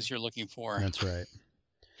fans you're looking for. That's right.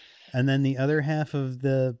 And then the other half of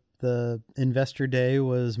the Investor Day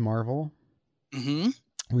was Marvel. Mm-hmm.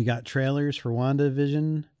 We got trailers for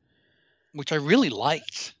WandaVision, which I really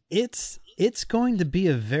liked. It's going to be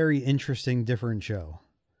a very interesting, different show.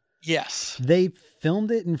 Yes. They filmed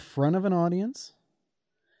it in front of an audience.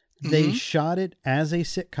 They Mm-hmm. shot it as a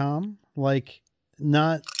sitcom, like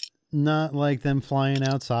not like them flying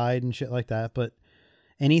outside and shit like that, but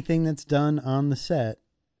anything that's done on the set,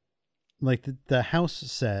 like the house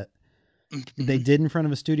set, Mm-hmm. they did in front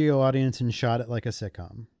of a studio audience and shot it like a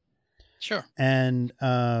sitcom. Sure. And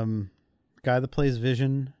guy that plays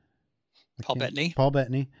Vision, Paul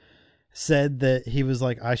Bettany, said that he was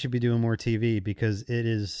like, I should be doing more TV because it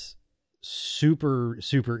is super,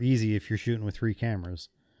 super easy if you're shooting with 3 cameras.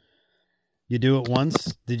 You do it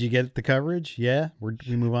once. Did you get the coverage? Yeah. We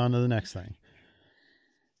move on to the next thing.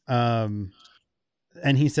 And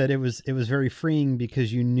he said it was very freeing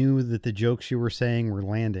because you knew that the jokes you were saying were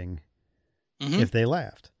landing if they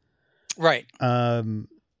laughed. Right.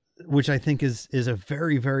 Which I think is a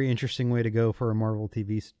very, very interesting way to go for a Marvel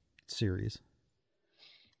TV series.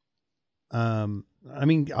 I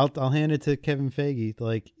mean, I'll hand it to Kevin Feige.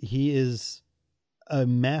 Like, he is a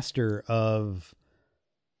master of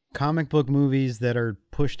comic book movies that are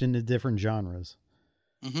pushed into different genres.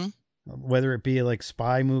 Mm-hmm. Whether it be like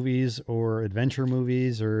spy movies or adventure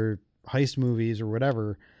movies or heist movies or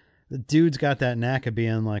whatever, the dude's got that knack of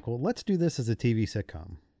being like, well, let's do this as a TV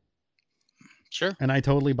sitcom. Sure. And I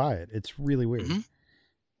totally buy it. It's really weird.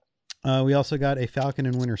 Mm-hmm. We also got a Falcon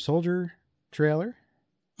and Winter Soldier trailer,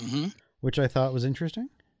 which I thought was interesting.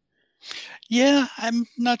 Yeah, I'm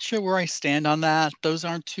not sure where I stand on that. Those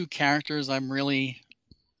aren't 2 characters I'm really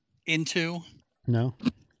into. No.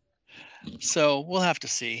 So we'll have to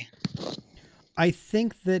see. I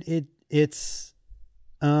think that it's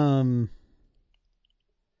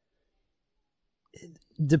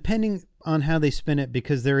depending on how they spin it,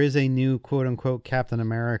 because there is a new quote unquote Captain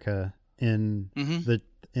America in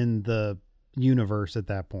the universe at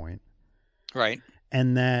that point. Right.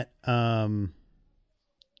 And that,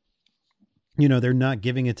 you know, they're not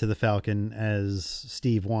giving it to the Falcon as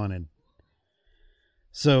Steve wanted.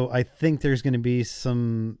 So I think there's going to be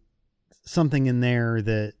something in there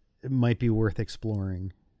that might be worth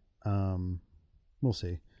exploring. We'll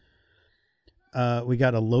see. We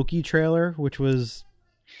got a Loki trailer, which was...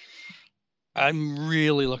 I'm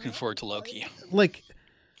really looking forward to Loki. Like,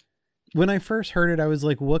 when I first heard it, I was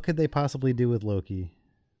like, what could they possibly do with Loki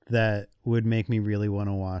that would make me really want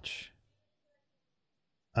to watch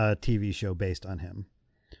a TV show based on him?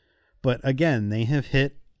 But again, they have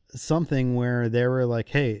hit something where they were like,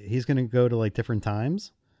 hey, he's going to go to like different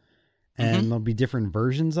times, and there'll be different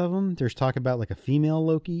versions of him. There's talk about like a female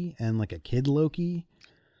Loki and like a kid Loki.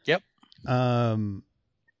 Yep.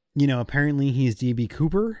 You know, apparently he's DB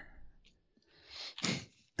Cooper,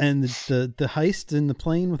 and the heist in the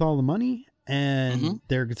plane with all the money, and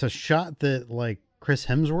there's a shot that like Chris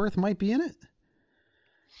Hemsworth might be in it,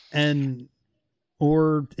 and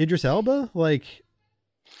or Idris Elba, like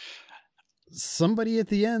somebody at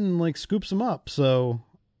the end like scoops him up. So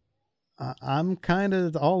I'm kind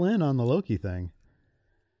of all in on the Loki thing.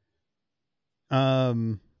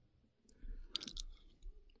 The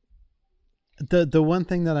one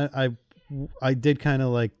thing that I did kind of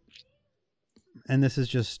like, and this is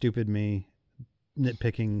just stupid me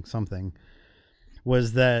nitpicking something,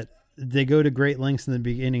 was that they go to great lengths in the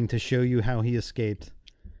beginning to show you how he escaped.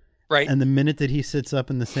 Right. And the minute that he sits up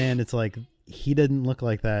in the sand, it's like, he didn't look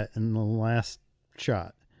like that in the last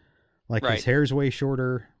shot. Like his hair's way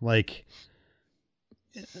shorter. Like,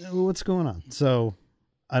 what's going on? So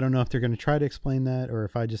I don't know if they're going to try to explain that or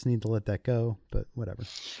if I just need to let that go, but whatever.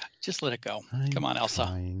 Just let it go. I'm Come on, Elsa.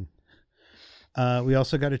 trying. We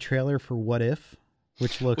also got a trailer for What If,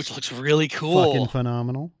 which looks really cool. Fucking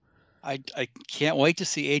phenomenal. I can't wait to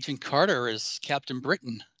see Agent Carter as Captain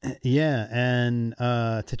Britain. Yeah, and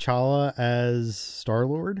T'Challa as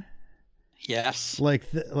Star-Lord. Yes.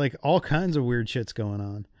 Like all kinds of weird shit's going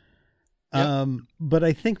on. Yep. But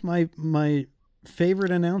I think my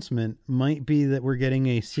favorite announcement might be that we're getting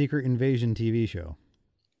a Secret Invasion TV show.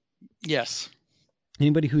 Yes.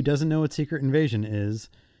 Anybody who doesn't know what Secret Invasion is,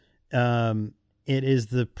 it is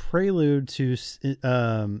the prelude to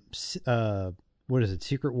what is it?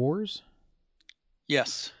 Secret Wars?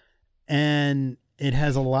 Yes. And it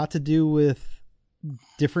has a lot to do with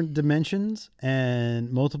different dimensions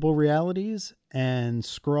and multiple realities and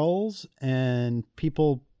Skrulls and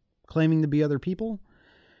people claiming to be other people.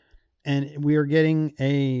 And we are getting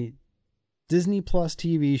a Disney Plus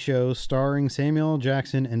TV show starring Samuel L.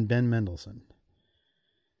 Jackson and Ben Mendelsohn.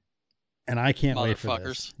 And I can't wait for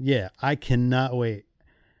this. Yeah, I cannot wait.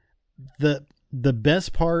 The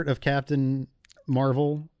best part of Captain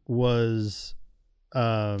Marvel was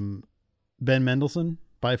Ben Mendelsohn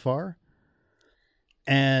by far.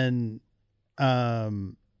 And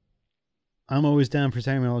I'm always down for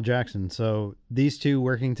Samuel L. Jackson. So these two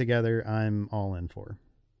working together, I'm all in for.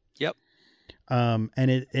 Yep. And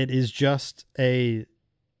it is just the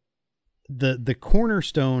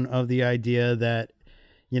cornerstone of the idea that,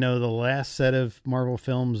 you know, the last set of Marvel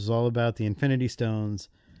films is all about the Infinity Stones.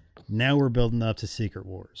 Now we're building up to Secret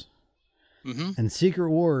Wars. Mm-hmm. And Secret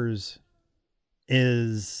Wars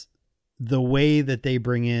is the way that they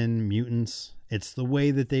bring in mutants. It's the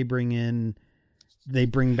way that they bring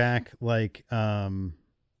back like,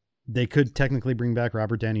 they could technically bring back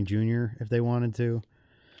Robert Downey Jr. if they wanted to.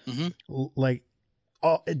 Mm-hmm. Like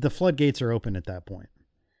the floodgates are open at that point.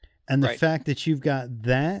 And the fact that you've got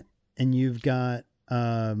that and you've got,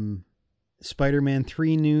 Spider-Man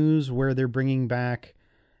 3 news where they're bringing back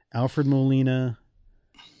Alfred Molina,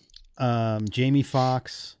 Jamie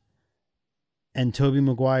Foxx, and Tobey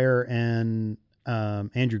Maguire and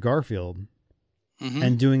Andrew Garfield,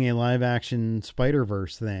 and doing a live action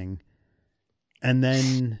Spider-Verse thing. And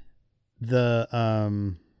then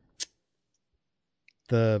the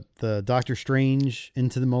Doctor Strange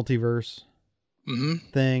into the multiverse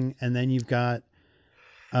thing. And then you've got,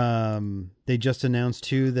 they just announced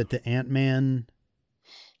too that the Ant-Man,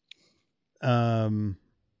 the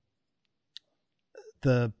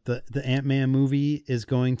Ant-Man movie is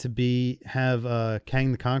going to have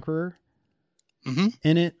Kang the Conqueror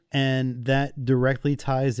in it, and that directly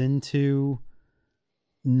ties into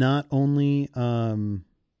not only the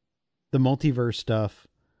multiverse stuff,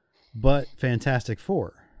 but Fantastic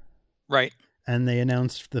Four. Right. And they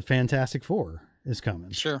announced the Fantastic Four is coming.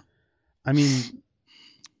 Sure. I mean,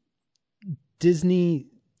 Disney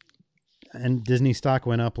stock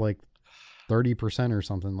went up like 30% or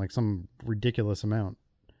something, like some ridiculous amount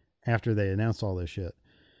after they announced all this shit.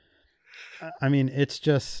 I mean, it's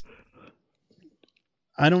just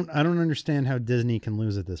I don't understand how Disney can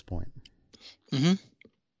lose at this point. Mm-hmm.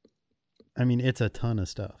 I mean, it's a ton of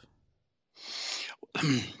stuff.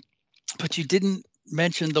 But you didn't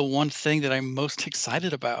mention the one thing that I'm most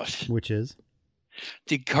excited about. Which is?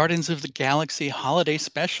 The Guardians of the Galaxy Holiday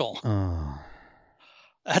Special. Oh.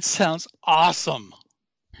 That sounds awesome.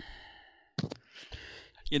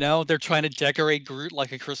 You know, they're trying to decorate Groot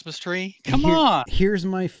like a Christmas tree. Come on. Here's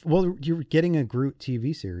my... Well, you're getting a Groot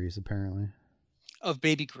TV series, apparently. Of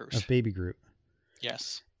Baby Groot. Of Baby Groot.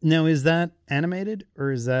 Yes. Now, is that animated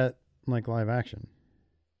or is that like live action?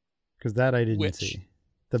 Because that I didn't see.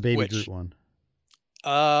 The Baby Groot one.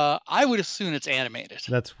 I would assume it's animated.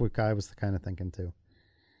 That's what I was kind of thinking too.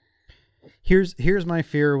 Here's my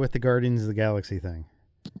fear with the Guardians of the Galaxy thing.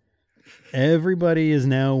 Everybody is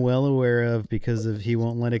now well aware of, because of He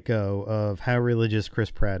Won't Let It Go, of how religious Chris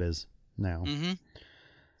Pratt is now. Mm-hmm.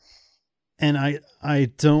 And I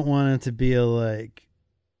don't want it to be a like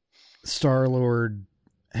Star-Lord,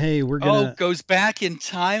 hey, we're gonna goes back in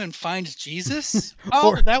time and finds Jesus.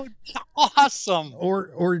 That would be awesome.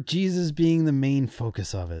 Or Jesus being the main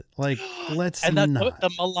focus of it. Like, let's and not. The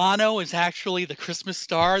Milano is actually the Christmas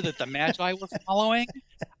star that the Magi was following.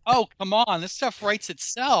 Oh, come on! This stuff writes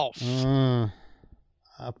itself.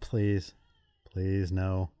 Please,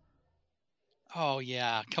 no. Oh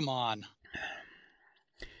yeah, come on.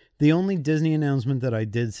 The only Disney announcement that I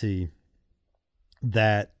did see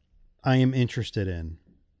that I am interested in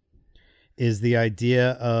is the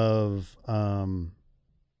idea of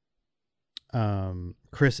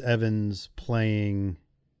Chris Evans playing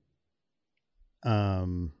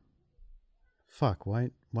fuck,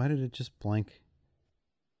 why did it just blank?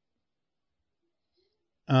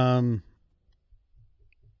 Oh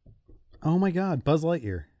my god, Buzz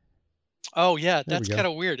Lightyear. Oh yeah, that's kind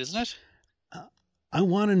of weird, isn't it? I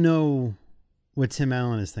want to know what Tim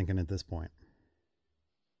Allen is thinking at this point.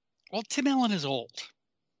 Well, Tim Allen is old.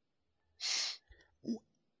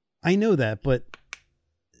 I know that, but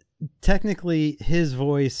technically his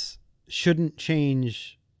voice shouldn't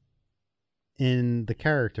change in the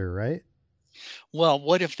character, right? Well,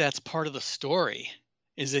 what if that's part of the story?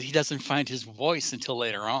 Is that he doesn't find his voice until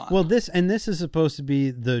later on? Well, this is supposed to be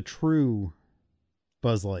the true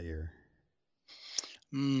Buzz Lightyear.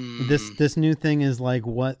 This new thing is like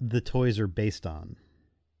what the toys are based on.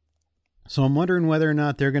 So I'm wondering whether or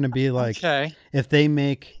not they're going to be like, if they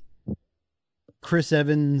make Chris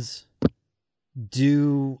Evans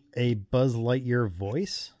do a Buzz Lightyear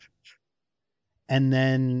voice, and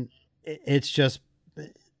then it's just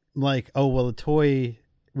like, oh, well, the toy,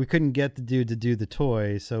 we couldn't get the dude to do the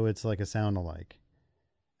toy, so it's like a sound alike.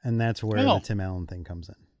 And that's where the Tim Allen thing comes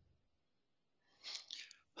in.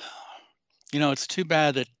 You know, it's too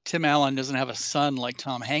bad that Tim Allen doesn't have a son like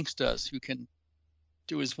Tom Hanks does who can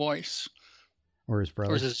do his voice. Or his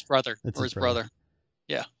brother. Or his brother. It's his brother.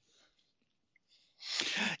 Yeah.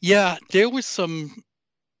 Yeah, there was some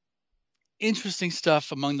interesting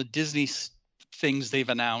stuff among the Disney things they've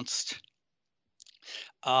announced.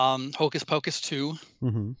 Hocus Pocus 2.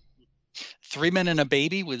 Mm-hmm. 3 Men and a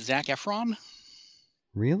Baby with Zac Efron.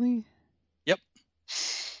 Really? Yep.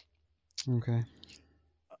 Okay.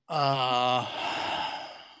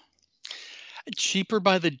 Cheaper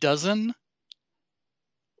by the Dozen.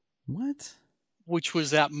 What? Which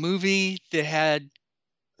was that movie that had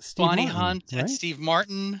Bonnie Hunt and Steve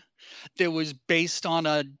Martin. That was based on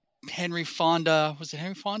a Henry Fonda. Was it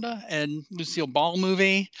Henry Fonda and Lucille Ball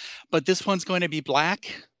movie? But this one's going to be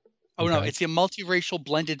black. Oh no, it's a multiracial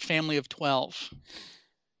blended family of 12.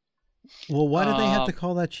 Well, why do they have to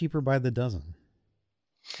call that Cheaper by the Dozen?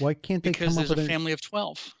 Why can't they come up with Because there's a family of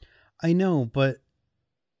 12. I know, but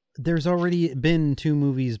there's already been 2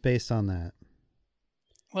 movies based on that.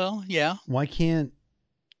 Well, yeah. Why can't...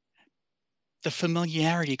 The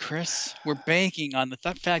familiarity, Chris. We're banking on the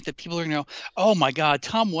fact that people are going to go, oh my God,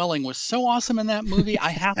 Tom Welling was so awesome in that movie. I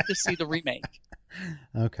have to see the remake.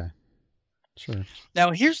 Okay. Sure.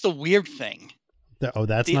 Now, here's the weird thing. That's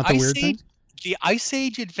not the weird thing? The Ice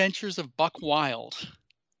Age Adventures of Buck Wild.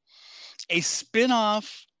 A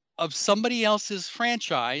spin-off of somebody else's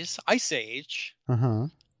franchise, Ice Age,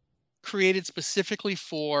 created specifically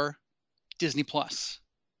for Disney Plus.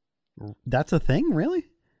 That's a thing, really?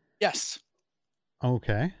 Yes.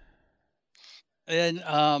 Okay.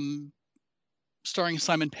 And starring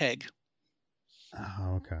Simon Pegg.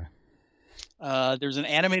 Oh, okay. There's an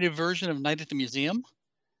animated version of Night at the Museum.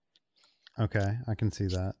 Okay, I can see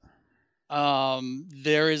that.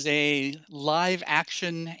 There is a live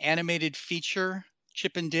action animated feature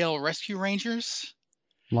Chip and Dale Rescue Rangers,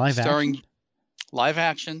 Live starring action? live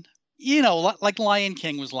action. Like Lion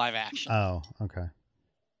King was live action. Oh, okay.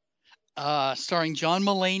 Starring John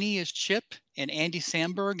Mulaney as Chip and Andy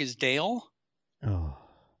Samberg as Dale. Oh.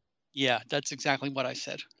 Yeah, that's exactly what I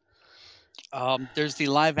said. There's the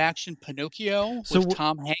live action Pinocchio So with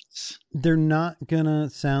Tom Hanks. they're not gonna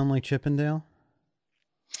sound like Chip and Dale?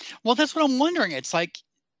 Well, that's what I'm wondering. It's like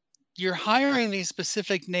you're hiring these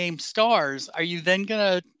specific name stars. Are you then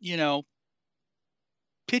gonna,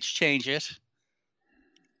 pitch change it?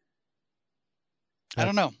 I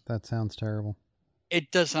don't know. That sounds terrible. It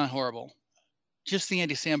does sound horrible. Just the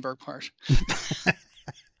Andy Samberg part.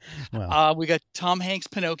 Well, We got Tom Hanks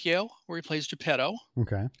Pinocchio, where he plays Geppetto.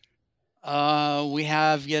 okay. We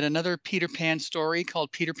have yet another Peter Pan story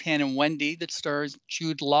called Peter Pan and Wendy that stars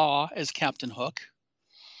Jude Law as Captain Hook.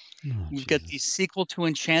 Oh, We've got the Jesus. sequel to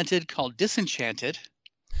Enchanted called Disenchanted.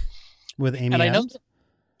 With Amy And I know, Adams?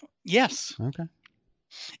 yes. Okay.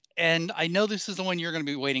 And I know this is the one you're going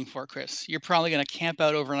to be waiting for, Chris. You're probably going to camp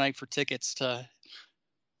out overnight for tickets to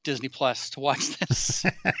Disney Plus to watch this.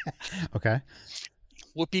 Okay.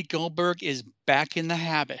 Whoopi Goldberg is back in the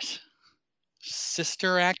habit.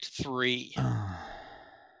 Sister Act 3.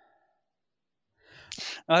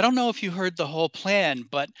 I don't know if you heard the whole plan,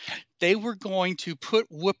 but they were going to put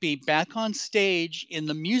Whoopi back on stage in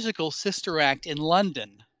the musical Sister Act in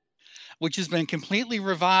London, which has been completely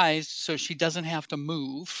revised so she doesn't have to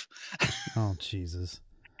move. Oh, Jesus.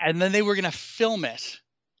 And then they were going to film it.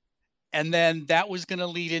 And then that was going to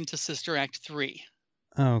lead into Sister Act 3.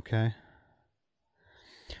 Okay.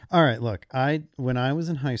 All right, look, when I was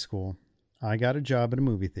in high school, I got a job at a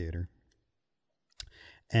movie theater.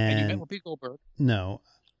 And you met Whoopi Goldberg. No,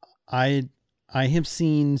 I have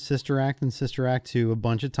seen Sister Act and Sister Act 2 a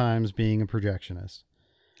bunch of times being a projectionist.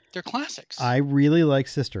 They're classics. I really like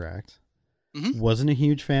Sister Act. Mm-hmm. Wasn't a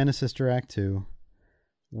huge fan of Sister Act 2.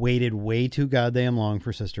 Waited way too goddamn long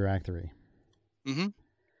for Sister Act 3. Mm-hmm.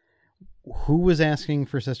 Who was asking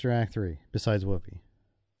for Sister Act 3 besides Whoopi?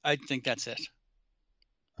 I think that's it.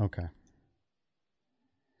 Okay.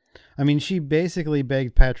 I mean, she basically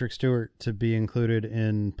begged Patrick Stewart to be included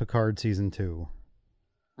in Picard season 2.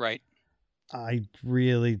 Right. I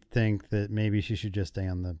really think that maybe she should just stay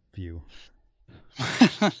on The View.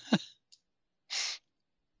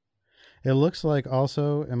 It looks like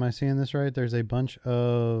also, am I seeing this right? There's a bunch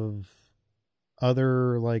of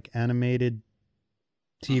other like animated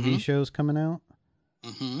TV shows coming out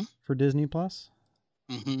for Disney Plus.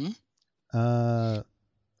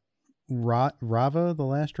 Rava, the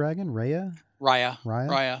Last Dragon, Raya,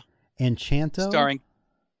 Enchanto, starring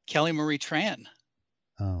Kelly Marie Tran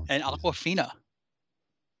and Aquafina.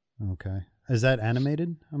 Okay, is that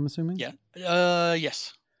animated? I'm assuming. Yeah.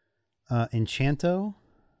 Yes. Encanto.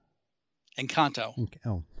 Encanto.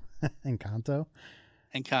 Encanto.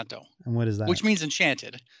 And what is that? Which means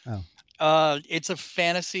enchanted. Oh. It's a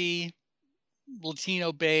fantasy,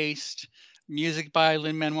 Latino-based music by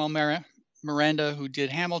Lin-Manuel Miranda, who did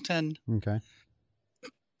Hamilton. Okay.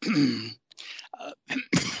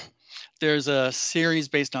 There's a series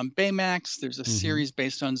based on Baymax. There's a series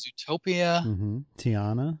based on Zootopia.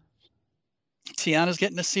 Tiana. Tiana's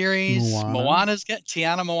getting a series. Moana's getting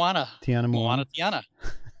Tiana. Moana. Tiana.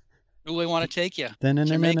 Who we want to take you?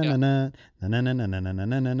 Jamaica.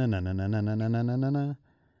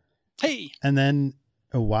 Hey. And then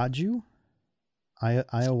Iwaju?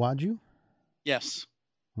 Iwaju? Yes.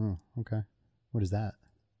 Oh, okay. What is that?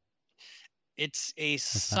 It's a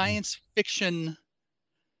science fiction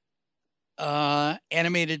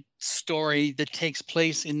animated story that takes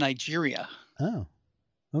place in Nigeria. Oh,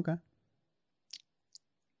 okay.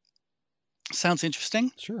 Sounds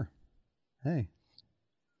interesting. Sure. Hey,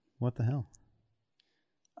 what the hell?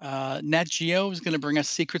 Nat Geo is going to bring us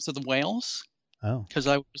Secrets of the Whales. Oh. Because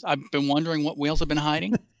I've been wondering what whales have been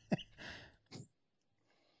hiding.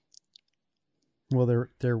 Well,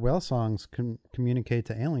 their whale songs can communicate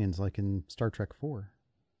to aliens like in Star Trek 4.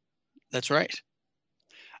 That's right.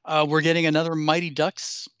 We're getting another Mighty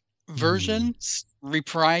Ducks version.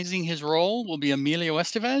 Reprising his role will be Emilio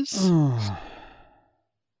Estevez. Oh,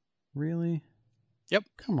 really? Yep.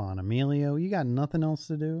 Come on, Emilio. You got nothing else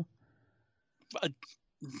to do?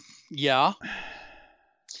 Yeah.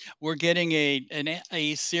 We're getting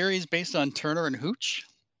a series based on Turner and Hooch.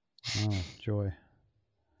 Oh, joy.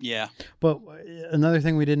 Yeah. But another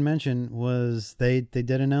thing we didn't mention was they did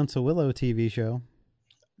announce a Willow TV show.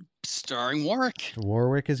 Starring Warwick.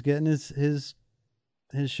 Warwick is getting his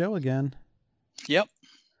show again. Yep.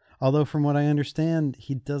 Although from what I understand,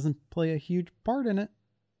 he doesn't play a huge part in it.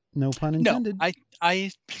 No pun intended. No, I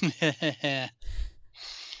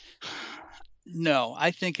No,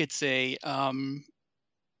 I think it's a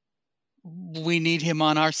we need him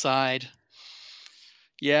on our side.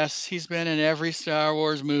 Yes, he's been in every Star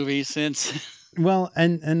Wars movie since, Well,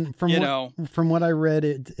 and you know. from what I read,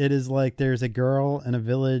 it is like there's a girl in a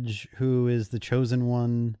village who is the chosen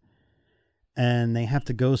one, and they have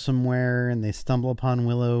to go somewhere, and they stumble upon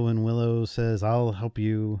Willow, and Willow says, "I'll help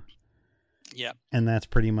you," Yeah. and that's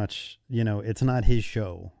pretty much, it's not his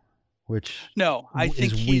show, which No, I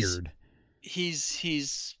think is weird.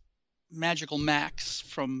 he's Magical Max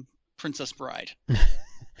from Princess Bride.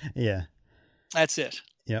 Yeah. That's it.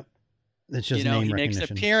 Yep. It's just name He makes an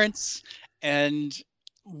recognition. appearance, and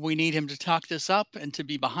we need him to talk this up and to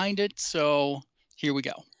be behind it. So here we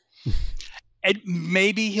go. And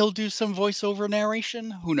maybe he'll do some voiceover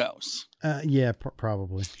narration. Who knows? Yeah,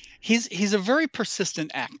 probably. He's a very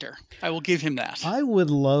persistent actor. I will give him that. I would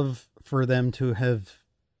love for them to have.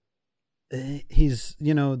 He's,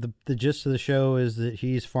 the gist of the show is that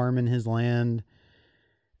he's farming his land,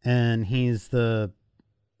 and he's the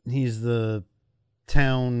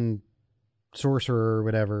town sorcerer or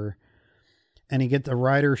whatever. And a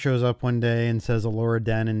writer shows up one day and says, Elora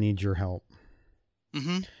Danan needs your help.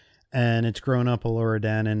 Mm-hmm. And it's grown up Elora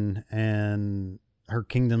Danan, and her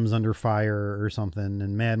kingdom's under fire or something,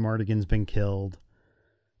 and Mad Mardigan's been killed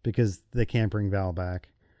because they can't bring Val back.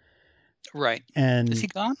 Right. And is he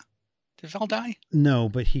gone? Did Val die? No,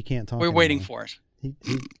 but he can't talk. We're anymore. waiting for it.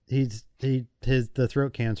 The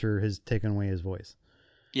throat cancer has taken away his voice.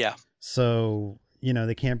 Yeah. So,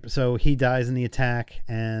 they can't. So he dies in the attack,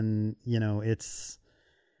 and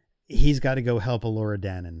he's got to go help Elora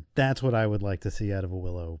Danan. That's what I would like to see out of a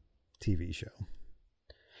Willow TV show.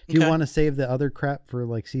 If you want to save the other crap for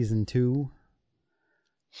like season 2,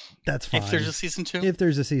 that's fine. If there's a season 2? If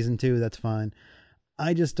there's a season 2, that's fine.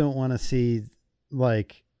 I just don't want to see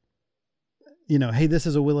like, hey, this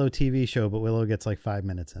is a Willow TV show, but Willow gets like 5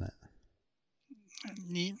 minutes in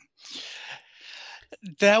it.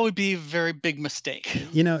 That would be a very big mistake.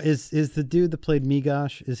 Is the dude that played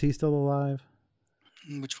Migosh, is he still alive?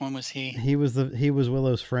 Which one was he? He was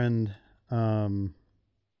Willow's friend.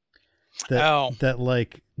 That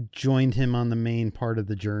like joined him on the main part of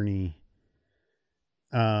the journey.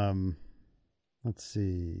 Let's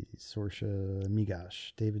see, Sorsha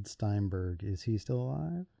Migosh, David Steinberg. Is he still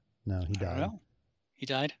alive? No, he died. I don't know. He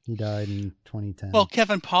died? He died in 2010. Well,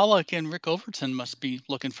 Kevin Pollak and Rick Overton must be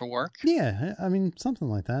looking for work. Yeah, I mean, something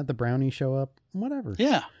like that. The Brownies show up, whatever.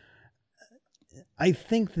 Yeah. I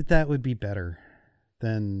think that would be better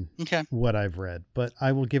than what I've read, but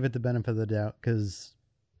I will give it the benefit of the doubt because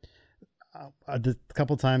the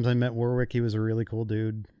couple times I met Warwick, he was a really cool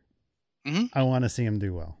dude. Mm-hmm. I want to see him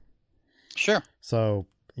do well. Sure. So,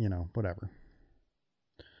 whatever.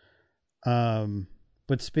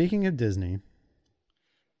 But speaking of Disney,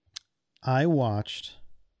 I watched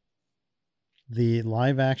the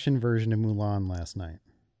live action version of Mulan last night.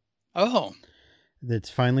 Oh. That's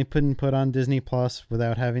finally been put on Disney Plus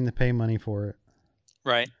without having to pay money for it.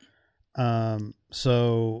 Right.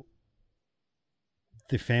 So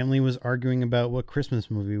the family was arguing about what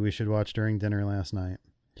Christmas movie we should watch during dinner last night.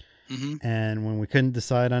 Mm-hmm. And when we couldn't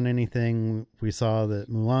decide on anything, we saw that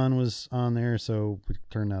Mulan was on there, so we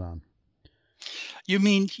turned that on. You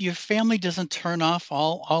mean your family doesn't turn off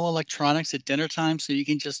all electronics at dinner time so you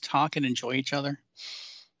can just talk and enjoy each other?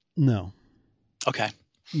 No. Okay.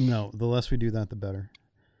 No, the less we do that, the better.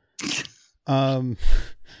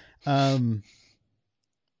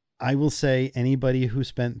 I will say anybody who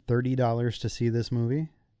spent $30 to see this movie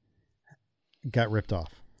got ripped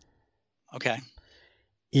off. Okay.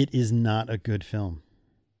 It is not a good film.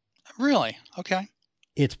 Really? Okay.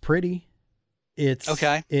 It's pretty.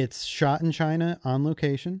 It's shot in China on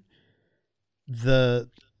location. The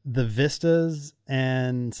vistas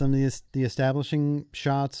and some of the establishing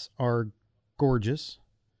shots are gorgeous.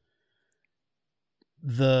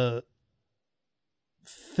 The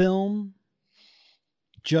film,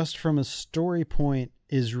 just from a story point,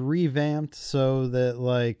 is revamped so that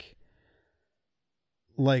like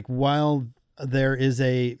while there is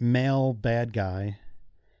a male bad guy,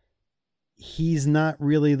 he's not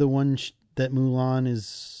really the one that Mulan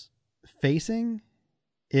is facing.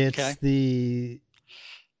 It's the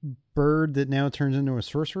bird that now turns into a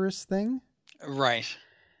sorceress thing. Right.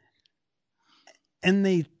 And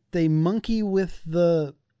they monkey with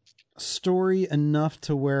the story enough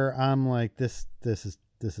to where I'm like, this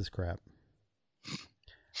is crap.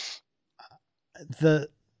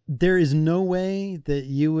 There is no way that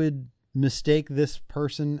you would mistake this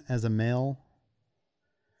person as a male.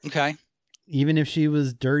 Okay. Even if she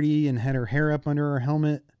was dirty and had her hair up under her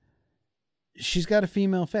helmet, she's got a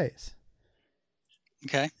female face.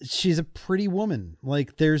 Okay. She's a pretty woman.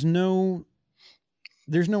 Like there's no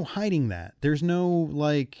hiding that. There's no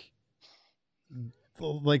like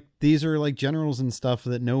these are like generals and stuff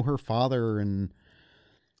that know her father, and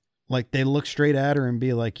like they look straight at her and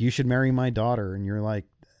be like, you should marry my daughter, and you're like,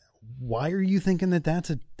 why are you thinking that that's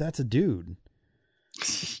a dude?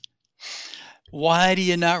 Why do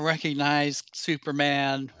you not recognize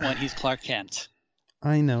Superman when he's Clark Kent?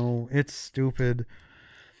 I know it's stupid,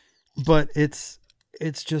 but it's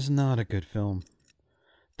just not a good film.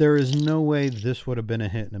 There is no way this would have been a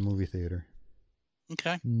hit in a movie theater.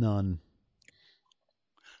 Okay. None.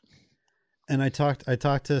 And I talked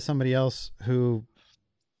to somebody else who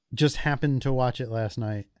just happened to watch it last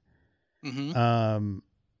night. Mm-hmm.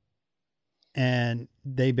 And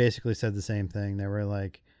they basically said the same thing. They were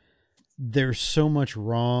like, there's so much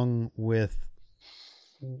wrong with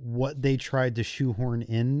what they tried to shoehorn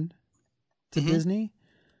in to Disney.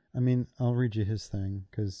 I mean, I'll read you his thing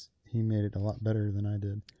because he made it a lot better than I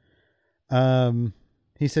did.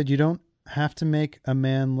 He said, you don't have to make a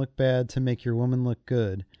man look bad to make your woman look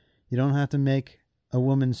good. You don't have to make a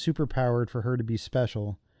woman superpowered for her to be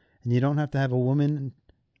special. And you don't have to have a woman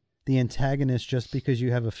the antagonist just because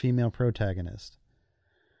you have a female protagonist.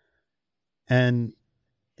 And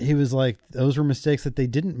he was like, those were mistakes that they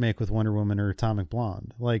didn't make with Wonder Woman or Atomic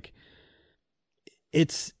Blonde. Like,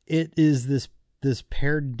 it is this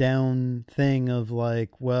pared down thing of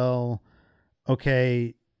like, well,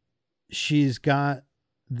 okay, she's got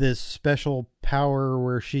this special power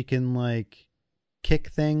where she can like kick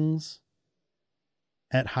things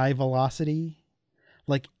at high velocity.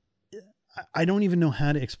 Like, I don't even know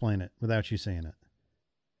how to explain it without you saying it.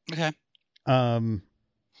 Okay.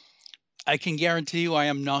 I can guarantee you I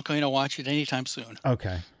am not going to watch it anytime soon.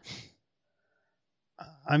 Okay.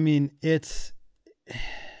 I mean, it's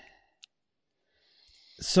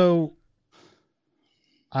so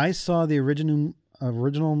I saw the original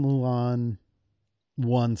Mulan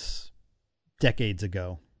once decades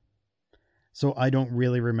ago. So I don't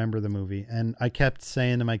really remember the movie. And I kept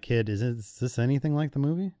saying to my kid, is this anything like the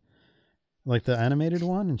movie? Like the animated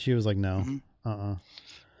one? And she was like, no. Mm-hmm.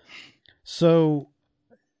 So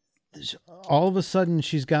all of a sudden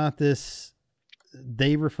she's got this,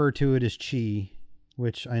 they refer to it as chi,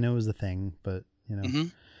 which I know is the thing, but you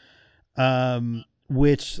know,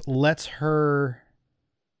 which lets her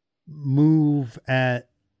move at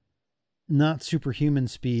not superhuman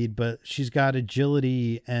speed, but she's got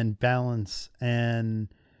agility and balance, and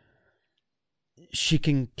she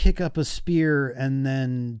can kick up a spear and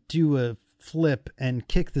then do a flip and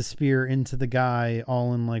kick the spear into the guy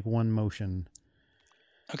all in like one motion.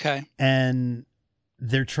 Okay. And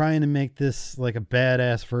they're trying to make this like a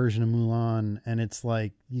badass version of Mulan, and it's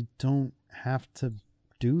like, you don't have to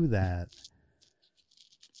do that.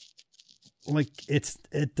 Like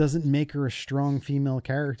it doesn't make her a strong female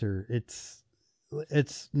character. It's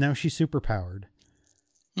now she's super powered.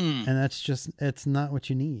 And it's not what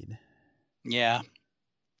you need. Yeah.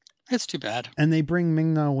 It's too bad. And they bring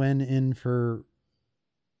Ming-Na Wen in for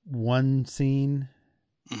one scene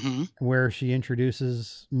where she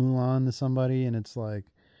introduces Mulan to somebody, and it's like,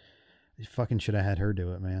 you fucking should have had her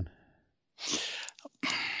do it, man.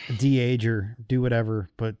 De-age her, do whatever,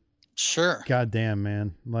 but sure. Goddamn,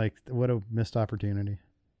 man. Like, what a missed opportunity.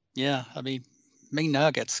 Yeah, I mean,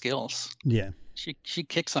 Ming-Na gets skills. Yeah. She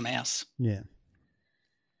kicks some ass. Yeah.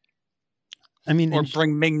 I mean, or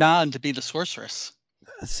bring Ming-Na in to be the sorceress.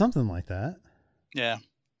 Something like that. Yeah.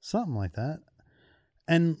 Something like that.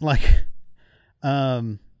 And like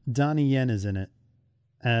Donnie Yen is in it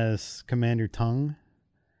as Commander Tung.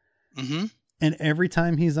 And every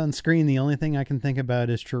time he's on screen, the only thing I can think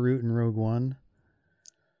about is Chirrut in Rogue One.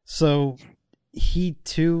 So he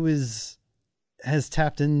too has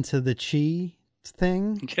tapped into the chi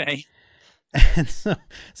thing. Okay. And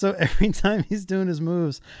so every time he's doing his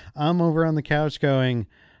moves, I'm over on the couch going,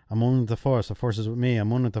 I'm one with the Force is with me. I'm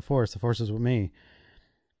one with the Force is with me.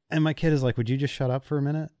 And my kid is like, would you just shut up for a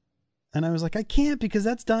minute? And I was like, I can't, because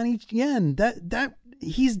that's Donnie Yen. That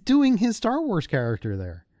he's doing his Star Wars character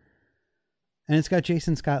there. And it's got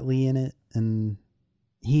Jason Scott Lee in it, and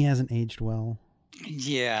he hasn't aged well.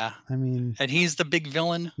 Yeah. I mean, and he's the big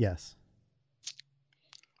villain? Yes.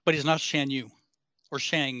 But he's not Shan Yu. Or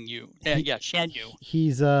Shang Yu. Yeah, Shan Yu.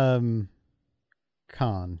 He's Khan.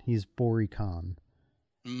 He's Bori Khan.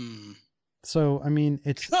 So, I mean,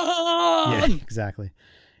 it's Khan! Yeah, exactly.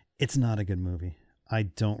 It's not a good movie. I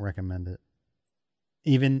don't recommend it.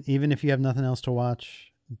 Even if you have nothing else to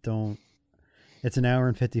watch, don't. It's an hour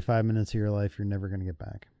and 55 minutes of your life you're never going to get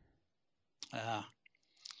back.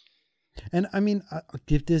 And I mean, I'll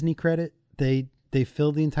give Disney credit. They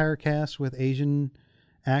filled the entire cast with Asian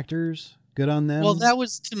actors. Good on them. Well, that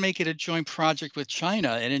was to make it a joint project with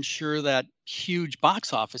China and ensure that huge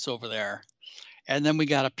box office over there. And then we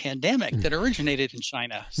got a pandemic that originated in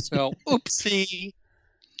China. So, oopsie.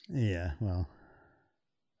 Yeah, well,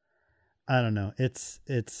 I don't know. It's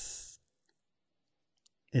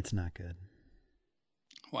not good.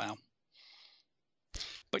 Wow.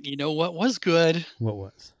 But you know what was good? What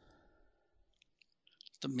was?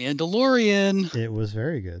 The Mandalorian. It was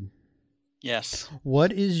very good. Yes.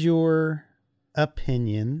 What is your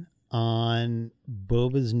opinion on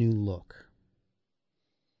Boba's new look?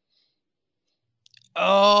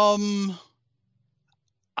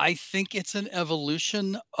 I think it's an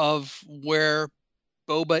evolution of where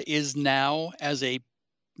Boba is now as a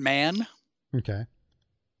man. Okay.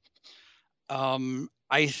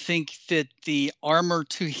 I think that the armor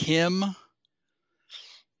to him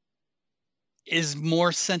is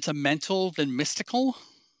more sentimental than mystical.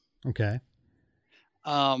 Okay.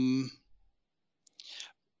 I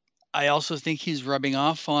also think he's rubbing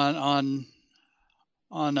off on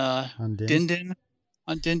Din? Din.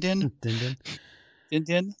 On Din. Din.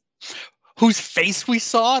 Din, whose face we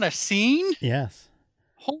saw in a scene. Yes.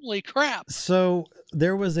 Holy crap. So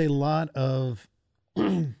there was a lot of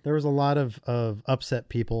upset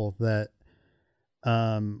people that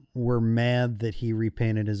were mad that he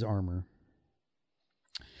repainted his armor.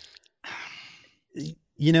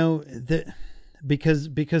 You know, because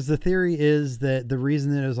the theory is that the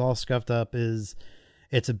reason that it was all scuffed up is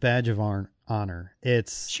it's a badge of honor.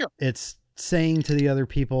 It's saying to the other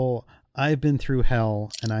people, I've been through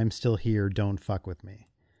hell and I'm still here. Don't fuck with me.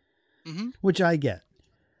 Mm-hmm. Which I get.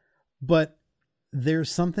 But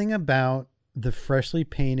there's something about the freshly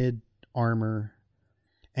painted armor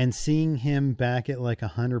and seeing him back at like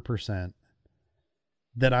 100%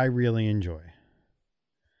 that I really enjoy.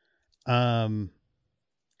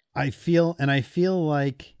 I feel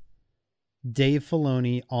like Dave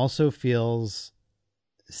Filoni also feels,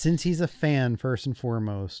 since he's a fan first and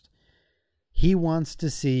foremost, he wants to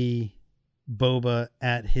see Boba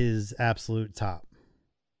at his absolute top.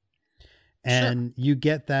 And you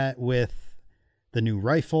get that with the new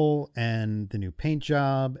rifle and the new paint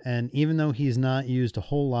job. And even though he's not used a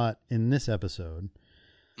whole lot in this episode,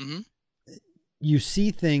 you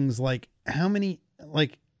see things like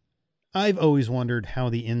I've always wondered how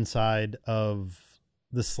the inside of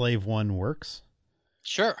the Slave One works.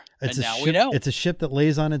 Sure. It's and a now ship, we know. It's a ship that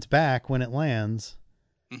lays on its back when it lands.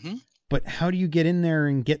 Mm-hmm. But how do you get in there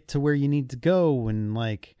and get to where you need to go? And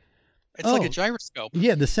it's like a gyroscope.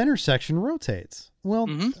 Yeah, the center section rotates. Well,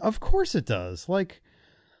 of course it does. Like,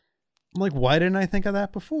 why didn't I think of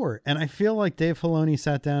that before? And I feel like Dave Filoni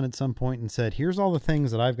sat down at some point and said, here's all the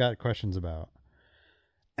things that I've got questions about.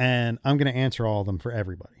 And I'm going to answer all of them for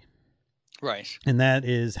everybody. Right. And that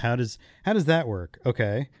is, how does that work?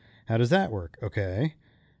 Okay. How does that work? Okay.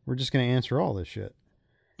 We're just going to answer all this shit.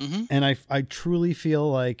 Mm-hmm. And I truly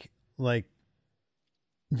feel like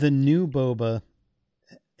the new Boba,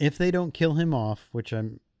 if they don't kill him off, which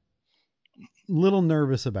I'm a little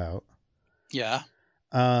nervous about. Yeah.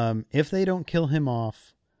 If they don't kill him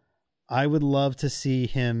off, I would love to see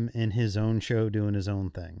him in his own show doing his own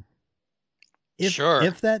thing.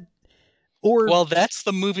 If that, or well, that's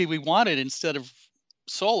the movie we wanted instead of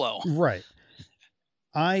Solo. Right.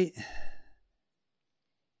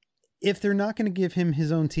 If they're not going to give him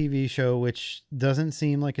his own TV show, which doesn't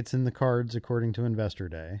seem like it's in the cards according to Investor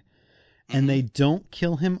Day, and they don't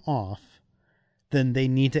kill him off, then they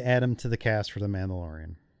need to add him to the cast for The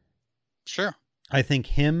Mandalorian. Sure. I think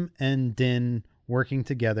him and Din working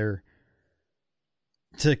together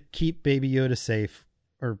to keep Baby Yoda safe,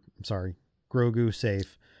 or sorry, Grogu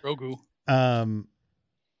safe. Grogu.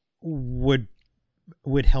 Would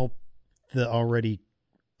help the already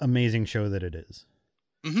amazing show that it is.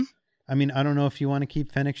 Mm-hmm. I mean, I don't know if you want to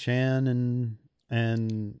keep Fennec Shan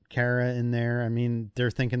and Cara in there. I mean,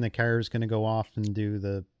 they're thinking that Cara's going to go off and do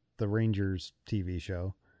the Rangers TV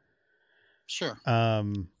show. Sure.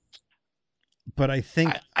 But I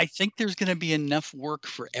think there's going to be enough work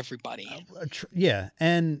for everybody. Yeah,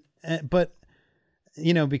 but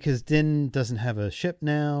you know, because Din doesn't have a ship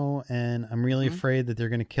now, and I'm really afraid that they're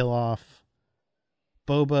going to kill off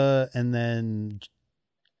Boba, and then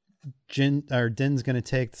Din's going to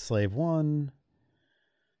take the Slave One,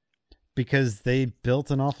 because they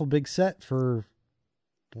built an awful big set for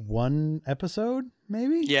one episode,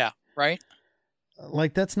 maybe. Yeah, right.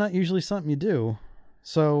 Like, that's not usually something you do.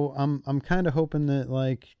 So I'm kind of hoping that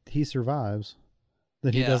like he survives,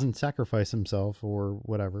 that he doesn't sacrifice himself or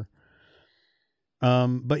whatever.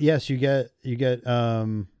 But yes, you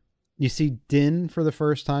see Din for the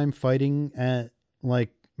first time fighting at like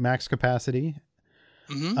max capacity.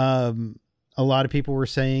 Mm-hmm. A lot of people were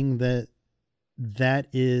saying that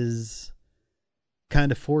is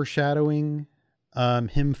kind of foreshadowing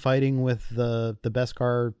him fighting with the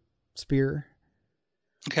Beskar spear.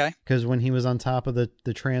 Okay. Because when he was on top of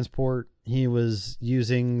the transport, he was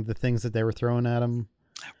using the things that they were throwing at him.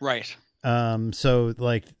 Right. So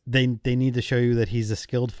like they need to show you that he's a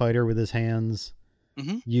skilled fighter with his hands,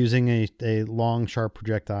 Mm-hmm. using a long, sharp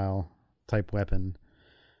projectile type weapon.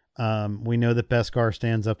 We know that Beskar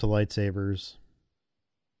stands up to lightsabers.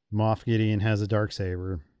 Moff Gideon has a dark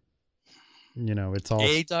saber. You know, it's all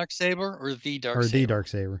A dark saber or the dark or saber? the dark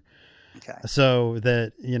saber. Okay. So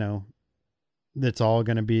that, you know, that's all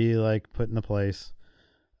going to be like put into place.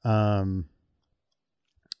 I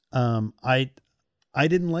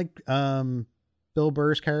didn't like Bill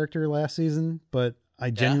Burr's character last season, but I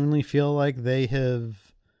genuinely feel like they have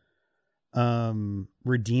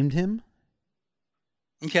redeemed him.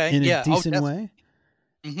 Okay. In a Yeah. decent way.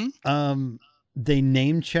 Mm-hmm. They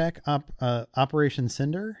name check Operation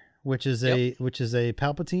Cinder, which is a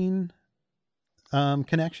Palpatine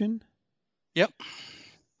connection. Yep.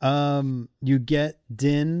 You get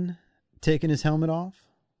Din taking his helmet off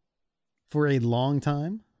for a long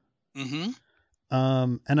time. Mm-hmm.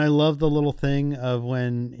 And I love the little thing of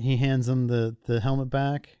when he hands him the helmet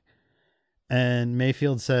back, and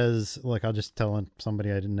Mayfield says, "Look, I'll just tell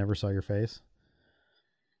somebody I never saw your face."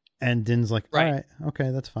 And Din's like, "All right,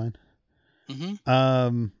 okay, that's fine."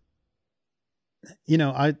 Mm-hmm. You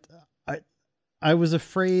know, I was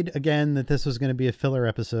afraid again that this was going to be a filler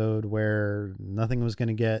episode where nothing was going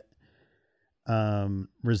to get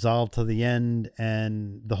resolved to the end,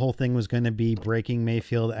 and the whole thing was going to be breaking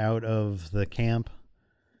Mayfield out of the camp.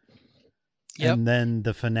 Yep. And then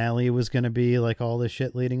the finale was going to be like all this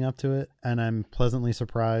shit leading up to it, and I'm pleasantly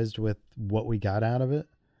surprised with what we got out of it.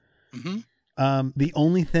 Mm-hmm. The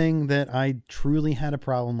only thing that I truly had a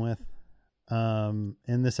problem with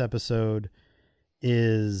in this episode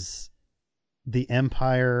is the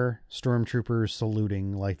Empire stormtroopers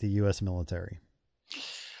saluting like the U.S. military.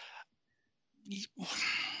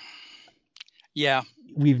 Yeah.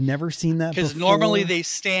 We've never seen that before. Because normally they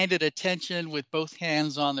stand at attention with both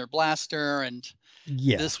hands on their blaster, and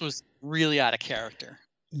this was really out of character.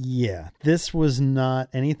 Yeah. This was not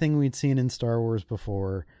anything we'd seen in Star Wars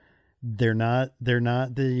before. They're not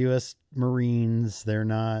the U.S. Marines. They're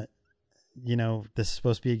not, you know, this is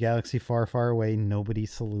supposed to be a galaxy far, far away. Nobody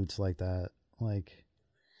salutes like that. Like,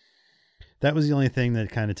 that was the only thing that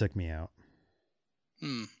kind of took me out.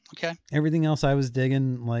 Okay. Everything else I was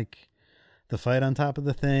digging, like the fight on top of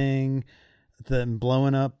the thing, the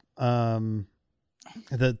blowing up, the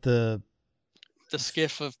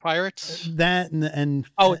skiff of pirates. That and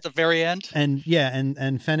at the very end. And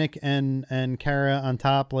Fennec and Cara on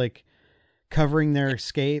top, like covering their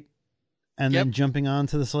escape, and then jumping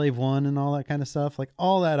onto the Slave One and all that kind of stuff. Like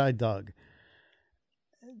all that I dug.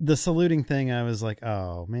 The saluting thing, I was like,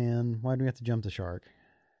 oh man, why do we have to jump the shark?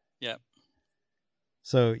 Yep.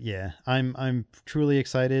 So yeah, I'm truly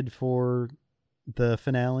excited for the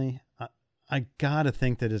finale. I gotta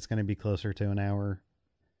think that it's going to be closer to an hour.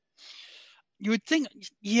 You would think,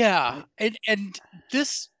 yeah. And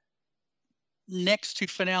this next to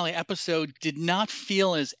finale episode did not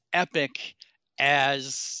feel as epic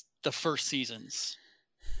as the first seasons.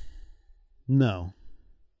 No.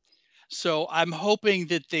 So I'm hoping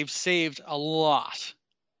that they've saved a lot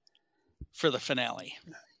for the finale.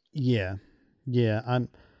 Yeah. Yeah, I'm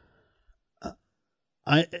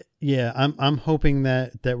hoping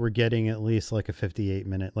that we're getting at least like a 58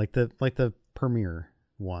 minute, like the premiere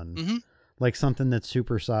one. Mm-hmm. Like something that's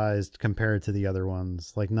supersized compared to the other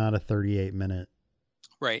ones, like not a 38 minute,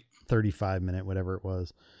 right? 35 minute, whatever it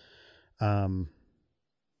was.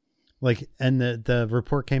 Like, and the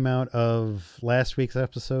report came out of last week's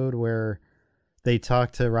episode where they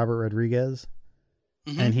talked to Robert Rodriguez,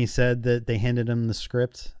 and he said that they handed him the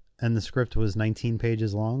script, and the script was 19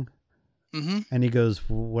 pages long. And he goes,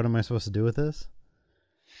 "What am I supposed to do with this?"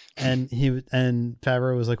 And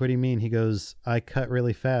Favreau was like, "What do you mean?" He goes, "I cut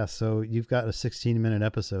really fast, so you've got a 16-minute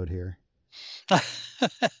episode here."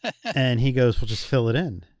 And he goes, "Well, just fill it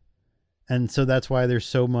in." And so that's why there's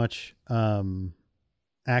so much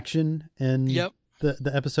action in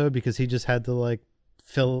the episode, because he just had to like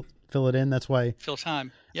fill it in. That's why fill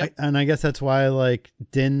time. Yep. And I guess that's why like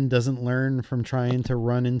Din doesn't learn from trying to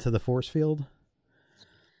run into the force field.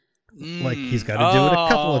 Like he's got to do it a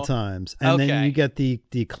couple of times, and then you get the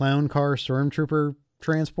clown car stormtrooper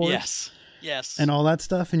transport, yes, and all that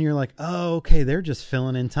stuff, and you're like, oh, okay, they're just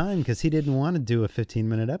filling in time because he didn't want to do a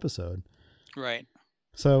 15-minute episode, right?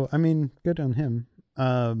 So I mean, good on him.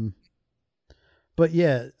 But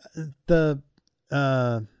yeah, the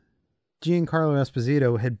Giancarlo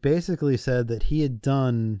Esposito had basically said that he had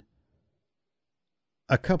done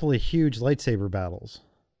a couple of huge lightsaber battles,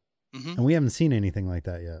 and we haven't seen anything like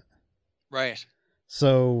that yet. Right.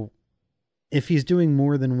 So if he's doing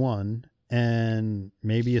more than one, and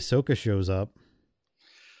maybe Ahsoka shows up,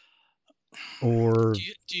 or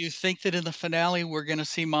do you think that in the finale we're going to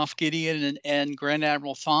see Moff Gideon and Grand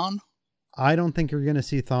Admiral Thrawn? I don't think you're going to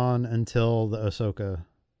see Thrawn until the Ahsoka.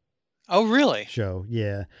 Oh, really? Show,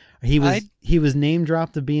 yeah. He was name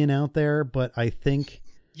dropped of being out there, but I think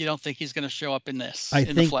you don't think he's going to show up in this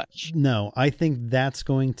the flesh. No, I think that's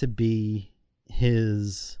going to be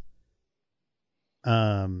his.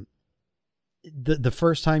 The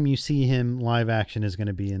first time you see him live action is going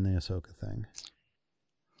to be in the Ahsoka thing.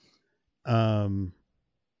 I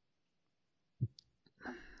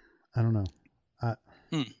don't know.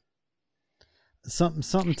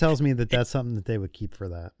 Something tells me that that's something that they would keep for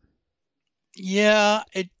that. Yeah,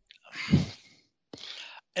 it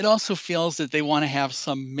also feels that they want to have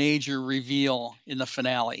some major reveal in the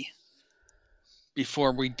finale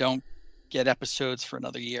before we don't get episodes for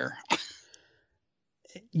another year.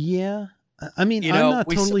 Yeah. I mean, I'm not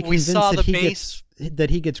totally convinced that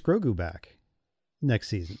he gets Grogu back next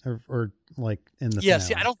season or like in the finale.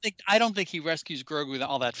 See, I don't think he rescues Grogu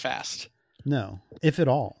all that fast. No, if at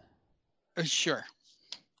all. Sure.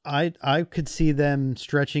 I could see them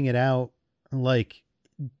stretching it out, like,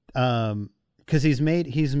 because he's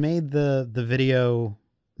made the video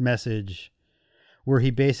message where he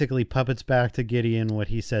basically puppets back to Gideon what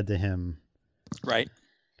he said to him. Right.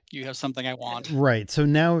 You have something I want. Right. So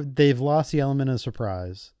now they've lost the element of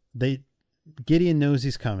surprise. Gideon knows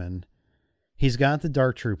he's coming. He's got the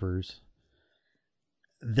Dark Troopers.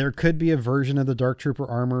 There could be a version of the Dark Trooper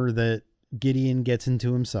armor that Gideon gets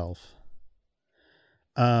into himself.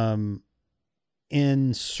 In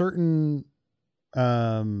certain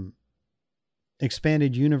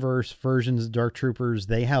expanded universe versions of Dark Troopers,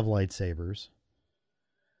 they have lightsabers.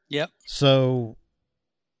 Yep. So,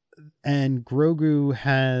 and Grogu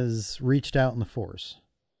has reached out in the Force.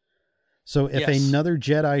 So if another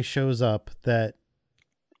Jedi shows up that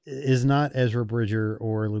is not Ezra Bridger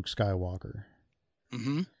or Luke Skywalker,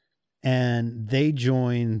 and they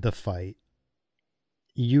join the fight,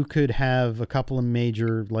 you could have a couple of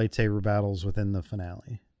major lightsaber battles within the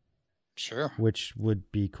finale. Sure. Which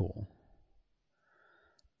would be cool.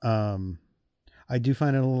 I do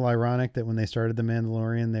find it a little ironic that when they started The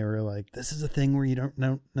Mandalorian, they were like, this is a thing where you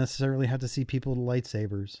don't necessarily have to see people with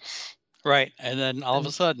lightsabers. Right. And then all of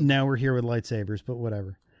a sudden. Now we're here with lightsabers, but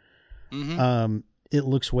whatever. It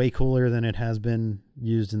looks way cooler than it has been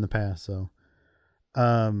used in the past. So,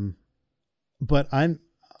 but I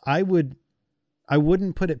wouldn't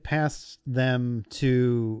put it past them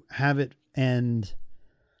to have it end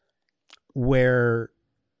where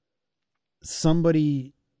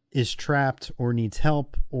somebody is trapped or needs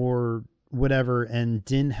help or whatever, and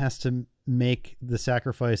Din has to make the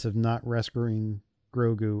sacrifice of not rescuing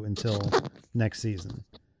Grogu until next season.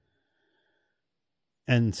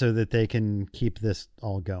 And so that they can keep this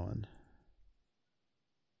all going.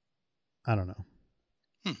 I don't know.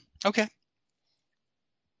 Okay.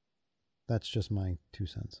 That's just my 2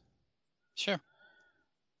 cents. Sure.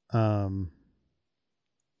 But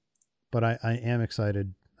I am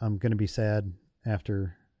excited. I'm going to be sad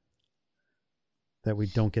after that we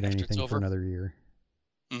don't get anything for another year.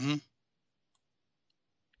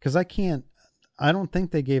 Because I don't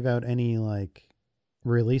think they gave out any like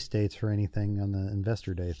release dates for anything on the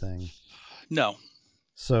Investor Day thing. No.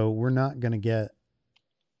 So we're not going to get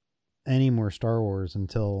any more Star Wars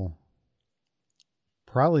until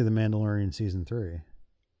probably The Mandalorian Season 3.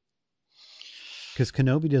 Because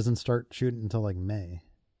Kenobi doesn't start shooting until like May.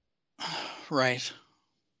 Right.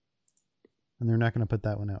 And they're not going to put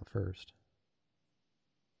that one out first.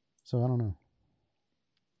 So I don't know.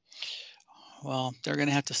 Well, they're going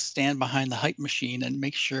to have to stand behind the hype machine and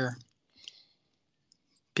make sure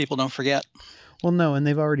people don't forget. Well, no, and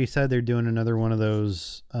they've already said they're doing another one of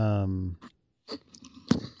those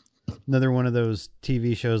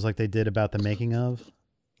TV shows like they did about the making of.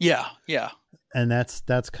 Yeah, yeah. And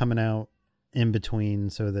that's coming out in between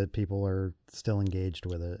so that people are still engaged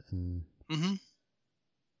with it. And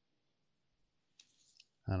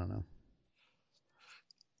I don't know.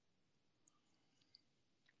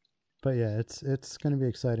 But yeah, it's going to be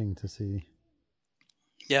exciting to see.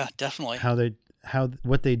 Yeah, definitely.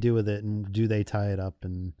 What they do with it, and do they tie it up?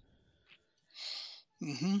 And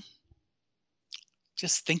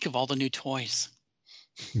just think of all the new toys.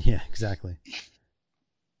 Yeah, exactly.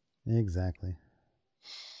 Exactly.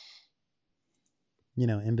 You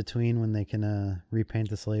know, in between when they can repaint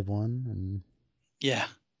the Slave One, and Yeah.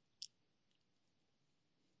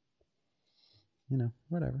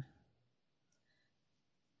 Whatever.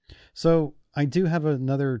 So I do have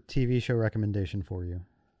another TV show recommendation for you.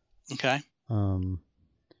 Okay. And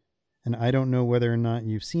I don't know whether or not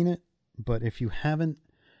you've seen it, but if you haven't,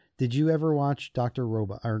 did you ever watch Dr.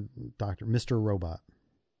 Robot or Mr. Robot?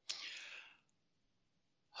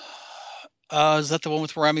 Is that the one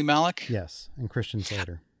with Rami Malek? Yes, and Christian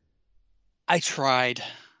Slater. I tried.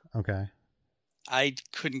 Okay. I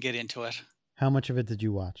couldn't get into it. How much of it did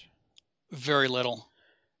you watch? Very little.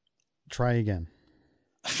 Try again.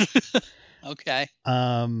 Okay.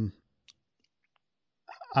 I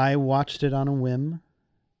watched it on a whim.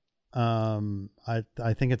 I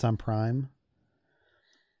think it's on Prime.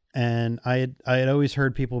 And I had always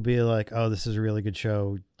heard people be like, "Oh, this is a really good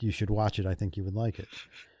show. You should watch it. I think you would like it."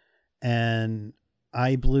 And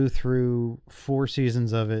I blew through 4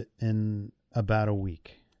 seasons of it in about a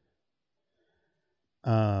week.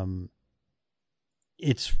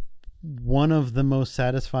 It's one of the most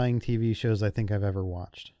satisfying TV shows I think I've ever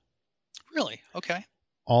watched. Really? Okay.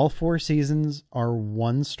 All 4 seasons are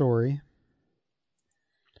one story.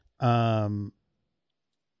 It's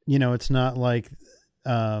not like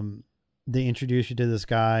they introduce you to this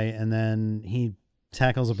guy and then he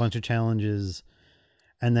tackles a bunch of challenges,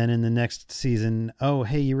 and then in the next season, oh,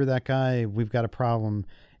 hey, you were that guy, we've got a problem.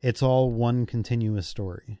 It's all one continuous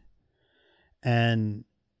story. And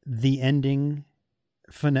the ending,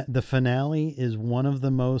 the finale is one of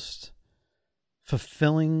the most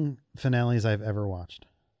fulfilling finales I've ever watched.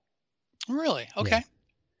 Really? Okay.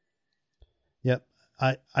 Yeah.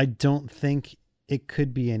 Yep. I don't think it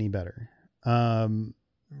could be any better.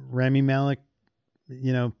 Rami Malek,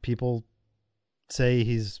 people say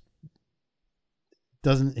he's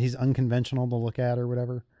unconventional to look at or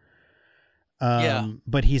whatever. Yeah.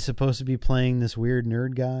 But he's supposed to be playing this weird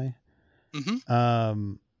nerd guy.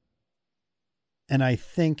 Mm-hmm. And I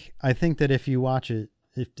think that if you watch it,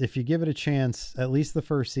 if you give it a chance, at least the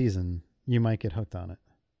first season, you might get hooked on it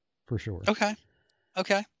for sure. Okay.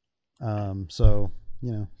 So,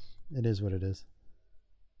 it is what it is.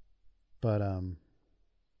 But,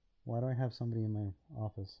 why do I have somebody in my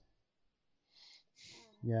office?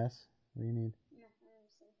 Yes? What do you need?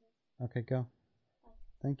 Okay, go.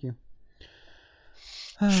 Thank you.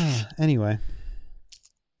 Anyway.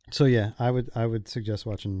 So yeah, I would suggest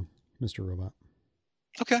watching Mr. Robot.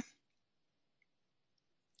 Okay.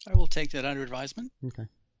 I will take that under advisement. Okay.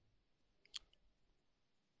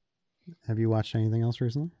 Have you watched anything else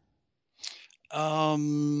recently?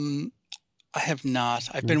 I have not.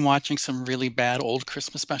 I've been watching some really bad old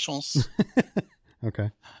Christmas specials. Okay.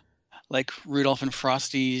 Like Rudolph and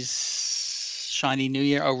Frosty's Shiny New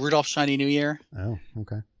Year. Oh, Rudolph Shiny New Year. Oh,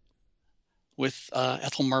 okay. With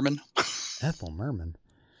Ethel Merman. Ethel Merman?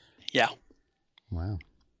 Yeah. Wow.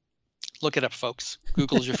 Look it up, folks.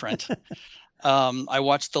 Google's your friend. I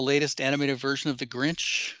watched the latest animated version of The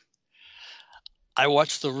Grinch. I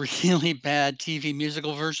watched the really bad TV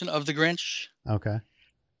musical version of The Grinch. Okay.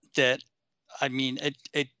 That, I mean,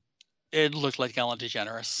 it looked like Ellen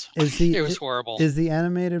DeGeneres. It was horrible. Is the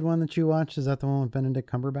animated one that you watched, is that the one with Benedict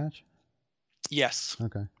Cumberbatch? Yes.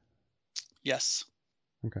 Okay. Yes.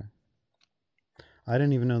 Okay. I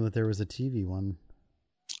didn't even know that there was a TV one.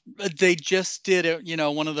 They just did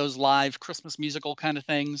one of those live Christmas musical kind of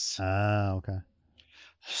things. Ah, okay.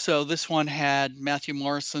 So this one had Matthew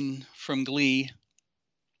Morrison from Glee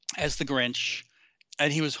as the Grinch,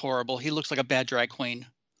 and he was horrible. He looks like a bad drag queen.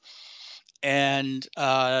 And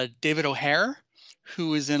David O'Hare,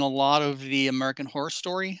 who is in a lot of the American Horror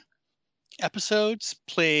Story episodes,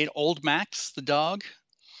 played Old Max the dog.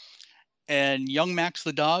 And young Max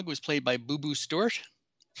the dog was played by Boo Boo Stewart.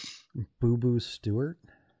 Boo Boo Stewart?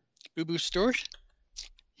 Boo Boo Stewart.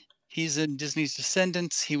 He's in Disney's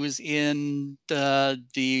Descendants. He was in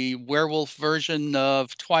the werewolf version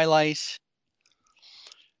of Twilight.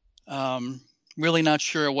 Really not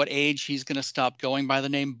sure at what age he's going to stop going by the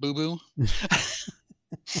name Boo Boo.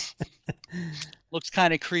 Looks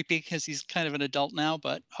kind of creepy because he's kind of an adult now,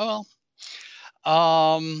 but oh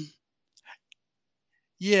well.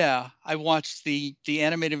 Yeah, I watched the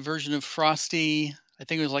animated version of Frosty. I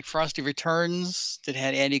think it was like Frosty Returns that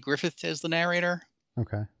had Andy Griffith as the narrator.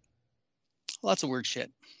 Okay. Lots of weird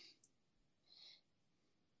shit.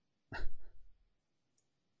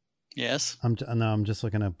 Yes. I'm just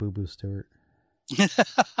looking at Boo Boo Stewart.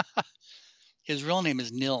 His real name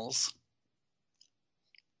is Nils.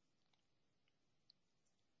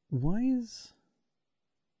 Why is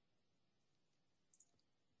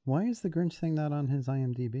the Grinch thing not on his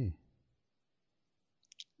IMDb?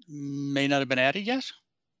 May not have been added yet.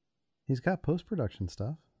 He's got post-production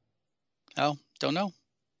stuff. Oh, don't know.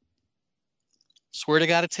 Swear to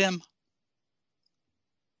God, it's him.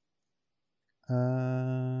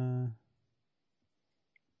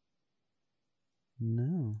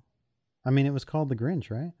 No. I mean, it was called The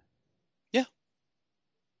Grinch, right? Yeah.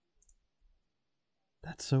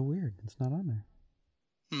 That's so weird. It's not on there.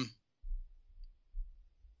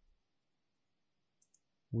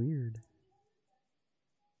 Weird.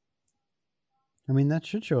 I mean, that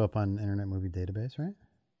should show up on Internet Movie Database, right?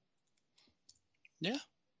 Yeah.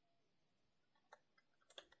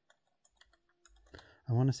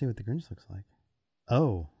 I want to see what The Grinch looks like.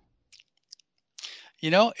 Oh.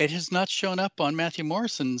 It has not shown up on Matthew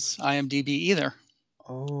Morrison's IMDb either.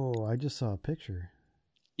 Oh, I just saw a picture.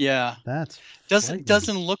 Yeah. That's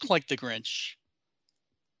doesn't look like the Grinch.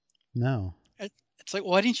 No. It's like,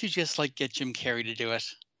 why didn't you just get Jim Carrey to do it?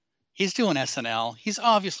 He's doing SNL. He's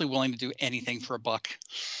obviously willing to do anything for a buck.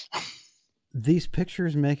 These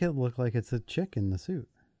pictures make it look like it's a chick in the suit.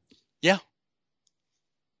 Yeah.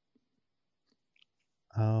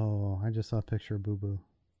 Oh, I just saw a picture of Boo Boo.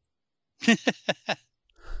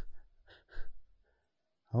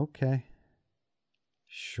 Okay.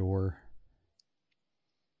 Sure.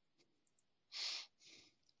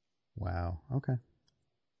 Wow. Okay.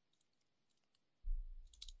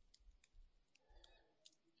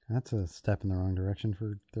 That's a step in the wrong direction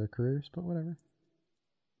for their careers, but whatever.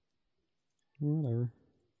 Whatever.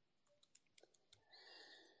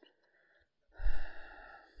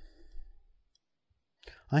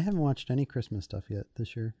 I haven't watched any Christmas stuff yet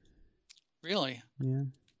this year. Really? Yeah.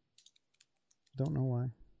 Don't know why.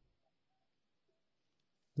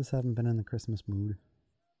 Just haven't been in the Christmas mood.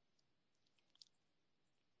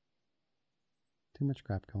 Too much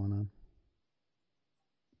crap going on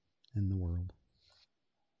in the world.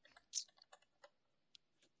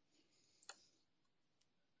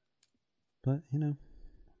 But,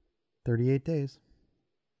 38 days.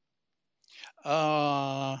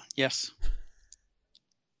 Yes.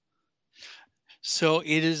 So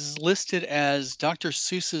it is listed as Dr.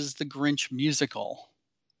 Seuss's The Grinch musical.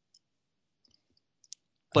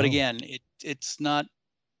 But again, it's not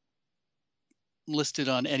listed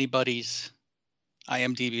on anybody's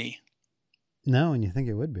IMDb. No, and you think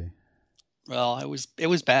it would be. Well, it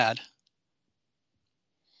was bad.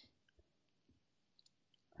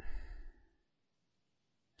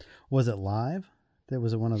 Was it live?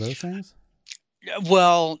 Was it one of those things?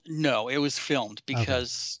 Well, no, it was filmed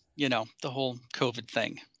because, the whole COVID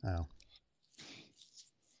thing. Oh.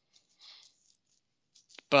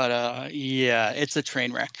 But yeah, it's a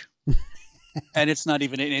train wreck. And it's not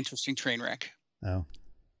even an interesting train wreck. Oh.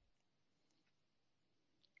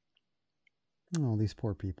 Oh, these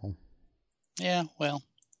poor people. Yeah, well.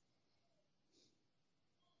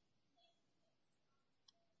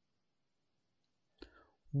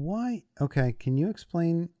 Why? Okay, can you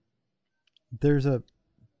explain? There's a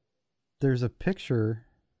picture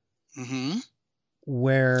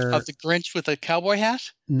where of the Grinch with a cowboy hat?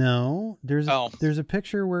 No, there's a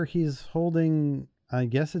picture where he's holding, I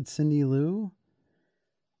guess it's Cindy Lou,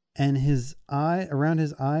 and his eye around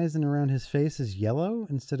his eyes and around his face is yellow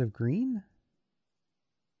instead of green.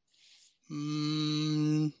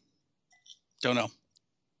 Don't know.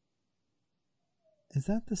 Is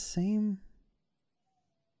that the same?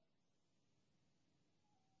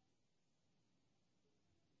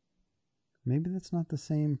 Maybe that's not the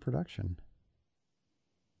same production.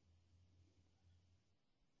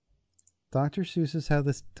 Dr. Seuss's How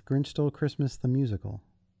the Grinch Stole Christmas, the musical.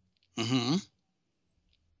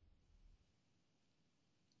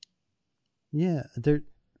 Yeah, there.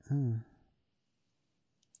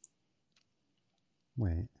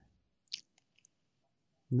 Wait.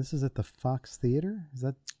 This is at the Fox Theater? Is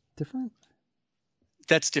that different?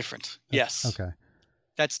 That's different. Yes. Okay.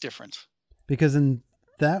 That's different. Because in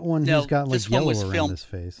that one, he's got yellow around his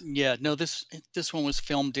face. Yeah, no, this one was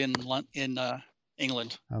filmed in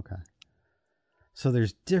England. Okay. So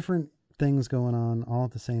there's different things going on all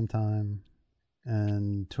at the same time,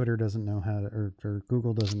 and Twitter doesn't know how to, or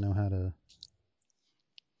Google doesn't know how to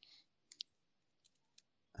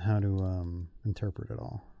interpret it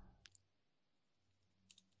all.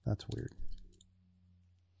 That's weird.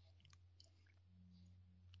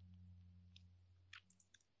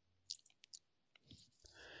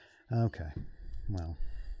 Okay. Well,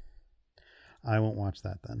 I won't watch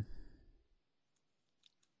that then.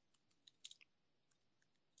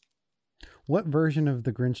 What version of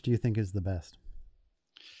The Grinch do you think is the best?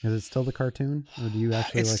 Is it still the cartoon, or do you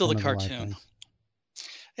actually it's like still one the of cartoon? The live things?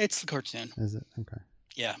 It's the cartoon. Is it? Okay.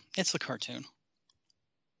 Yeah, it's the cartoon.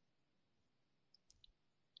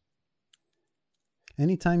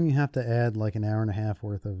 Anytime you have to add an hour and a half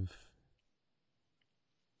worth of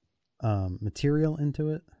material into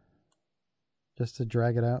it, just to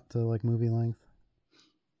drag it out to like movie length?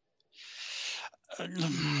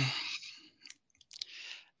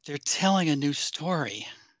 They're telling a new story.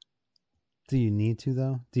 Do you need to,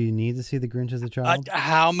 though? Do you need to see The Grinch as a child?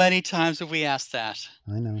 How many times have we asked that?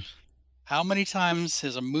 I know. How many times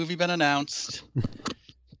has a movie been announced?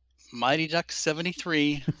 Mighty Ducks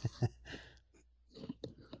 73.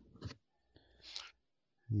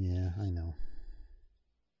 Yeah, I know.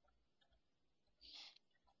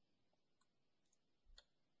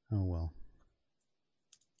 Oh, well.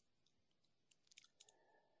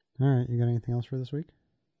 All right, you got anything else for this week?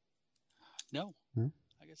 No. No?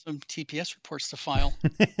 I got some TPS reports to file.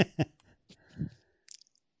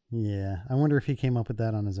 Yeah, I wonder if he came up with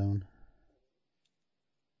that on his own.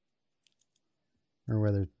 Or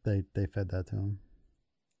whether they fed that to him.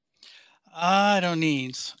 I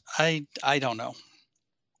don't know.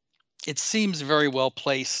 It seems very well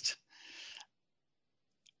placed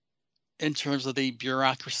in terms of the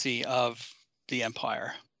bureaucracy of the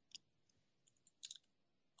empire.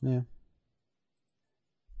 Yeah.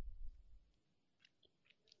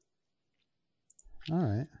 All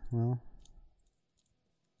right. Well,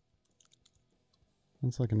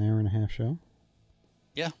 that's like an hour and a half show.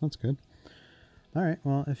 Yeah. That's good. All right.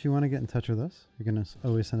 Well, if you want to get in touch with us, you can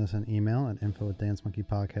always send us an email at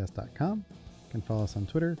info@dancemonkeypodcast.com. You can follow us on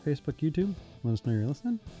Twitter, Facebook, YouTube. Let us know you're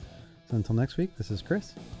listening. So until next week, this is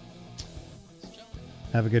Chris.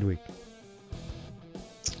 Have a good week.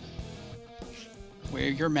 Wear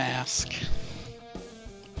your mask.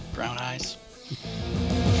 Brown eyes.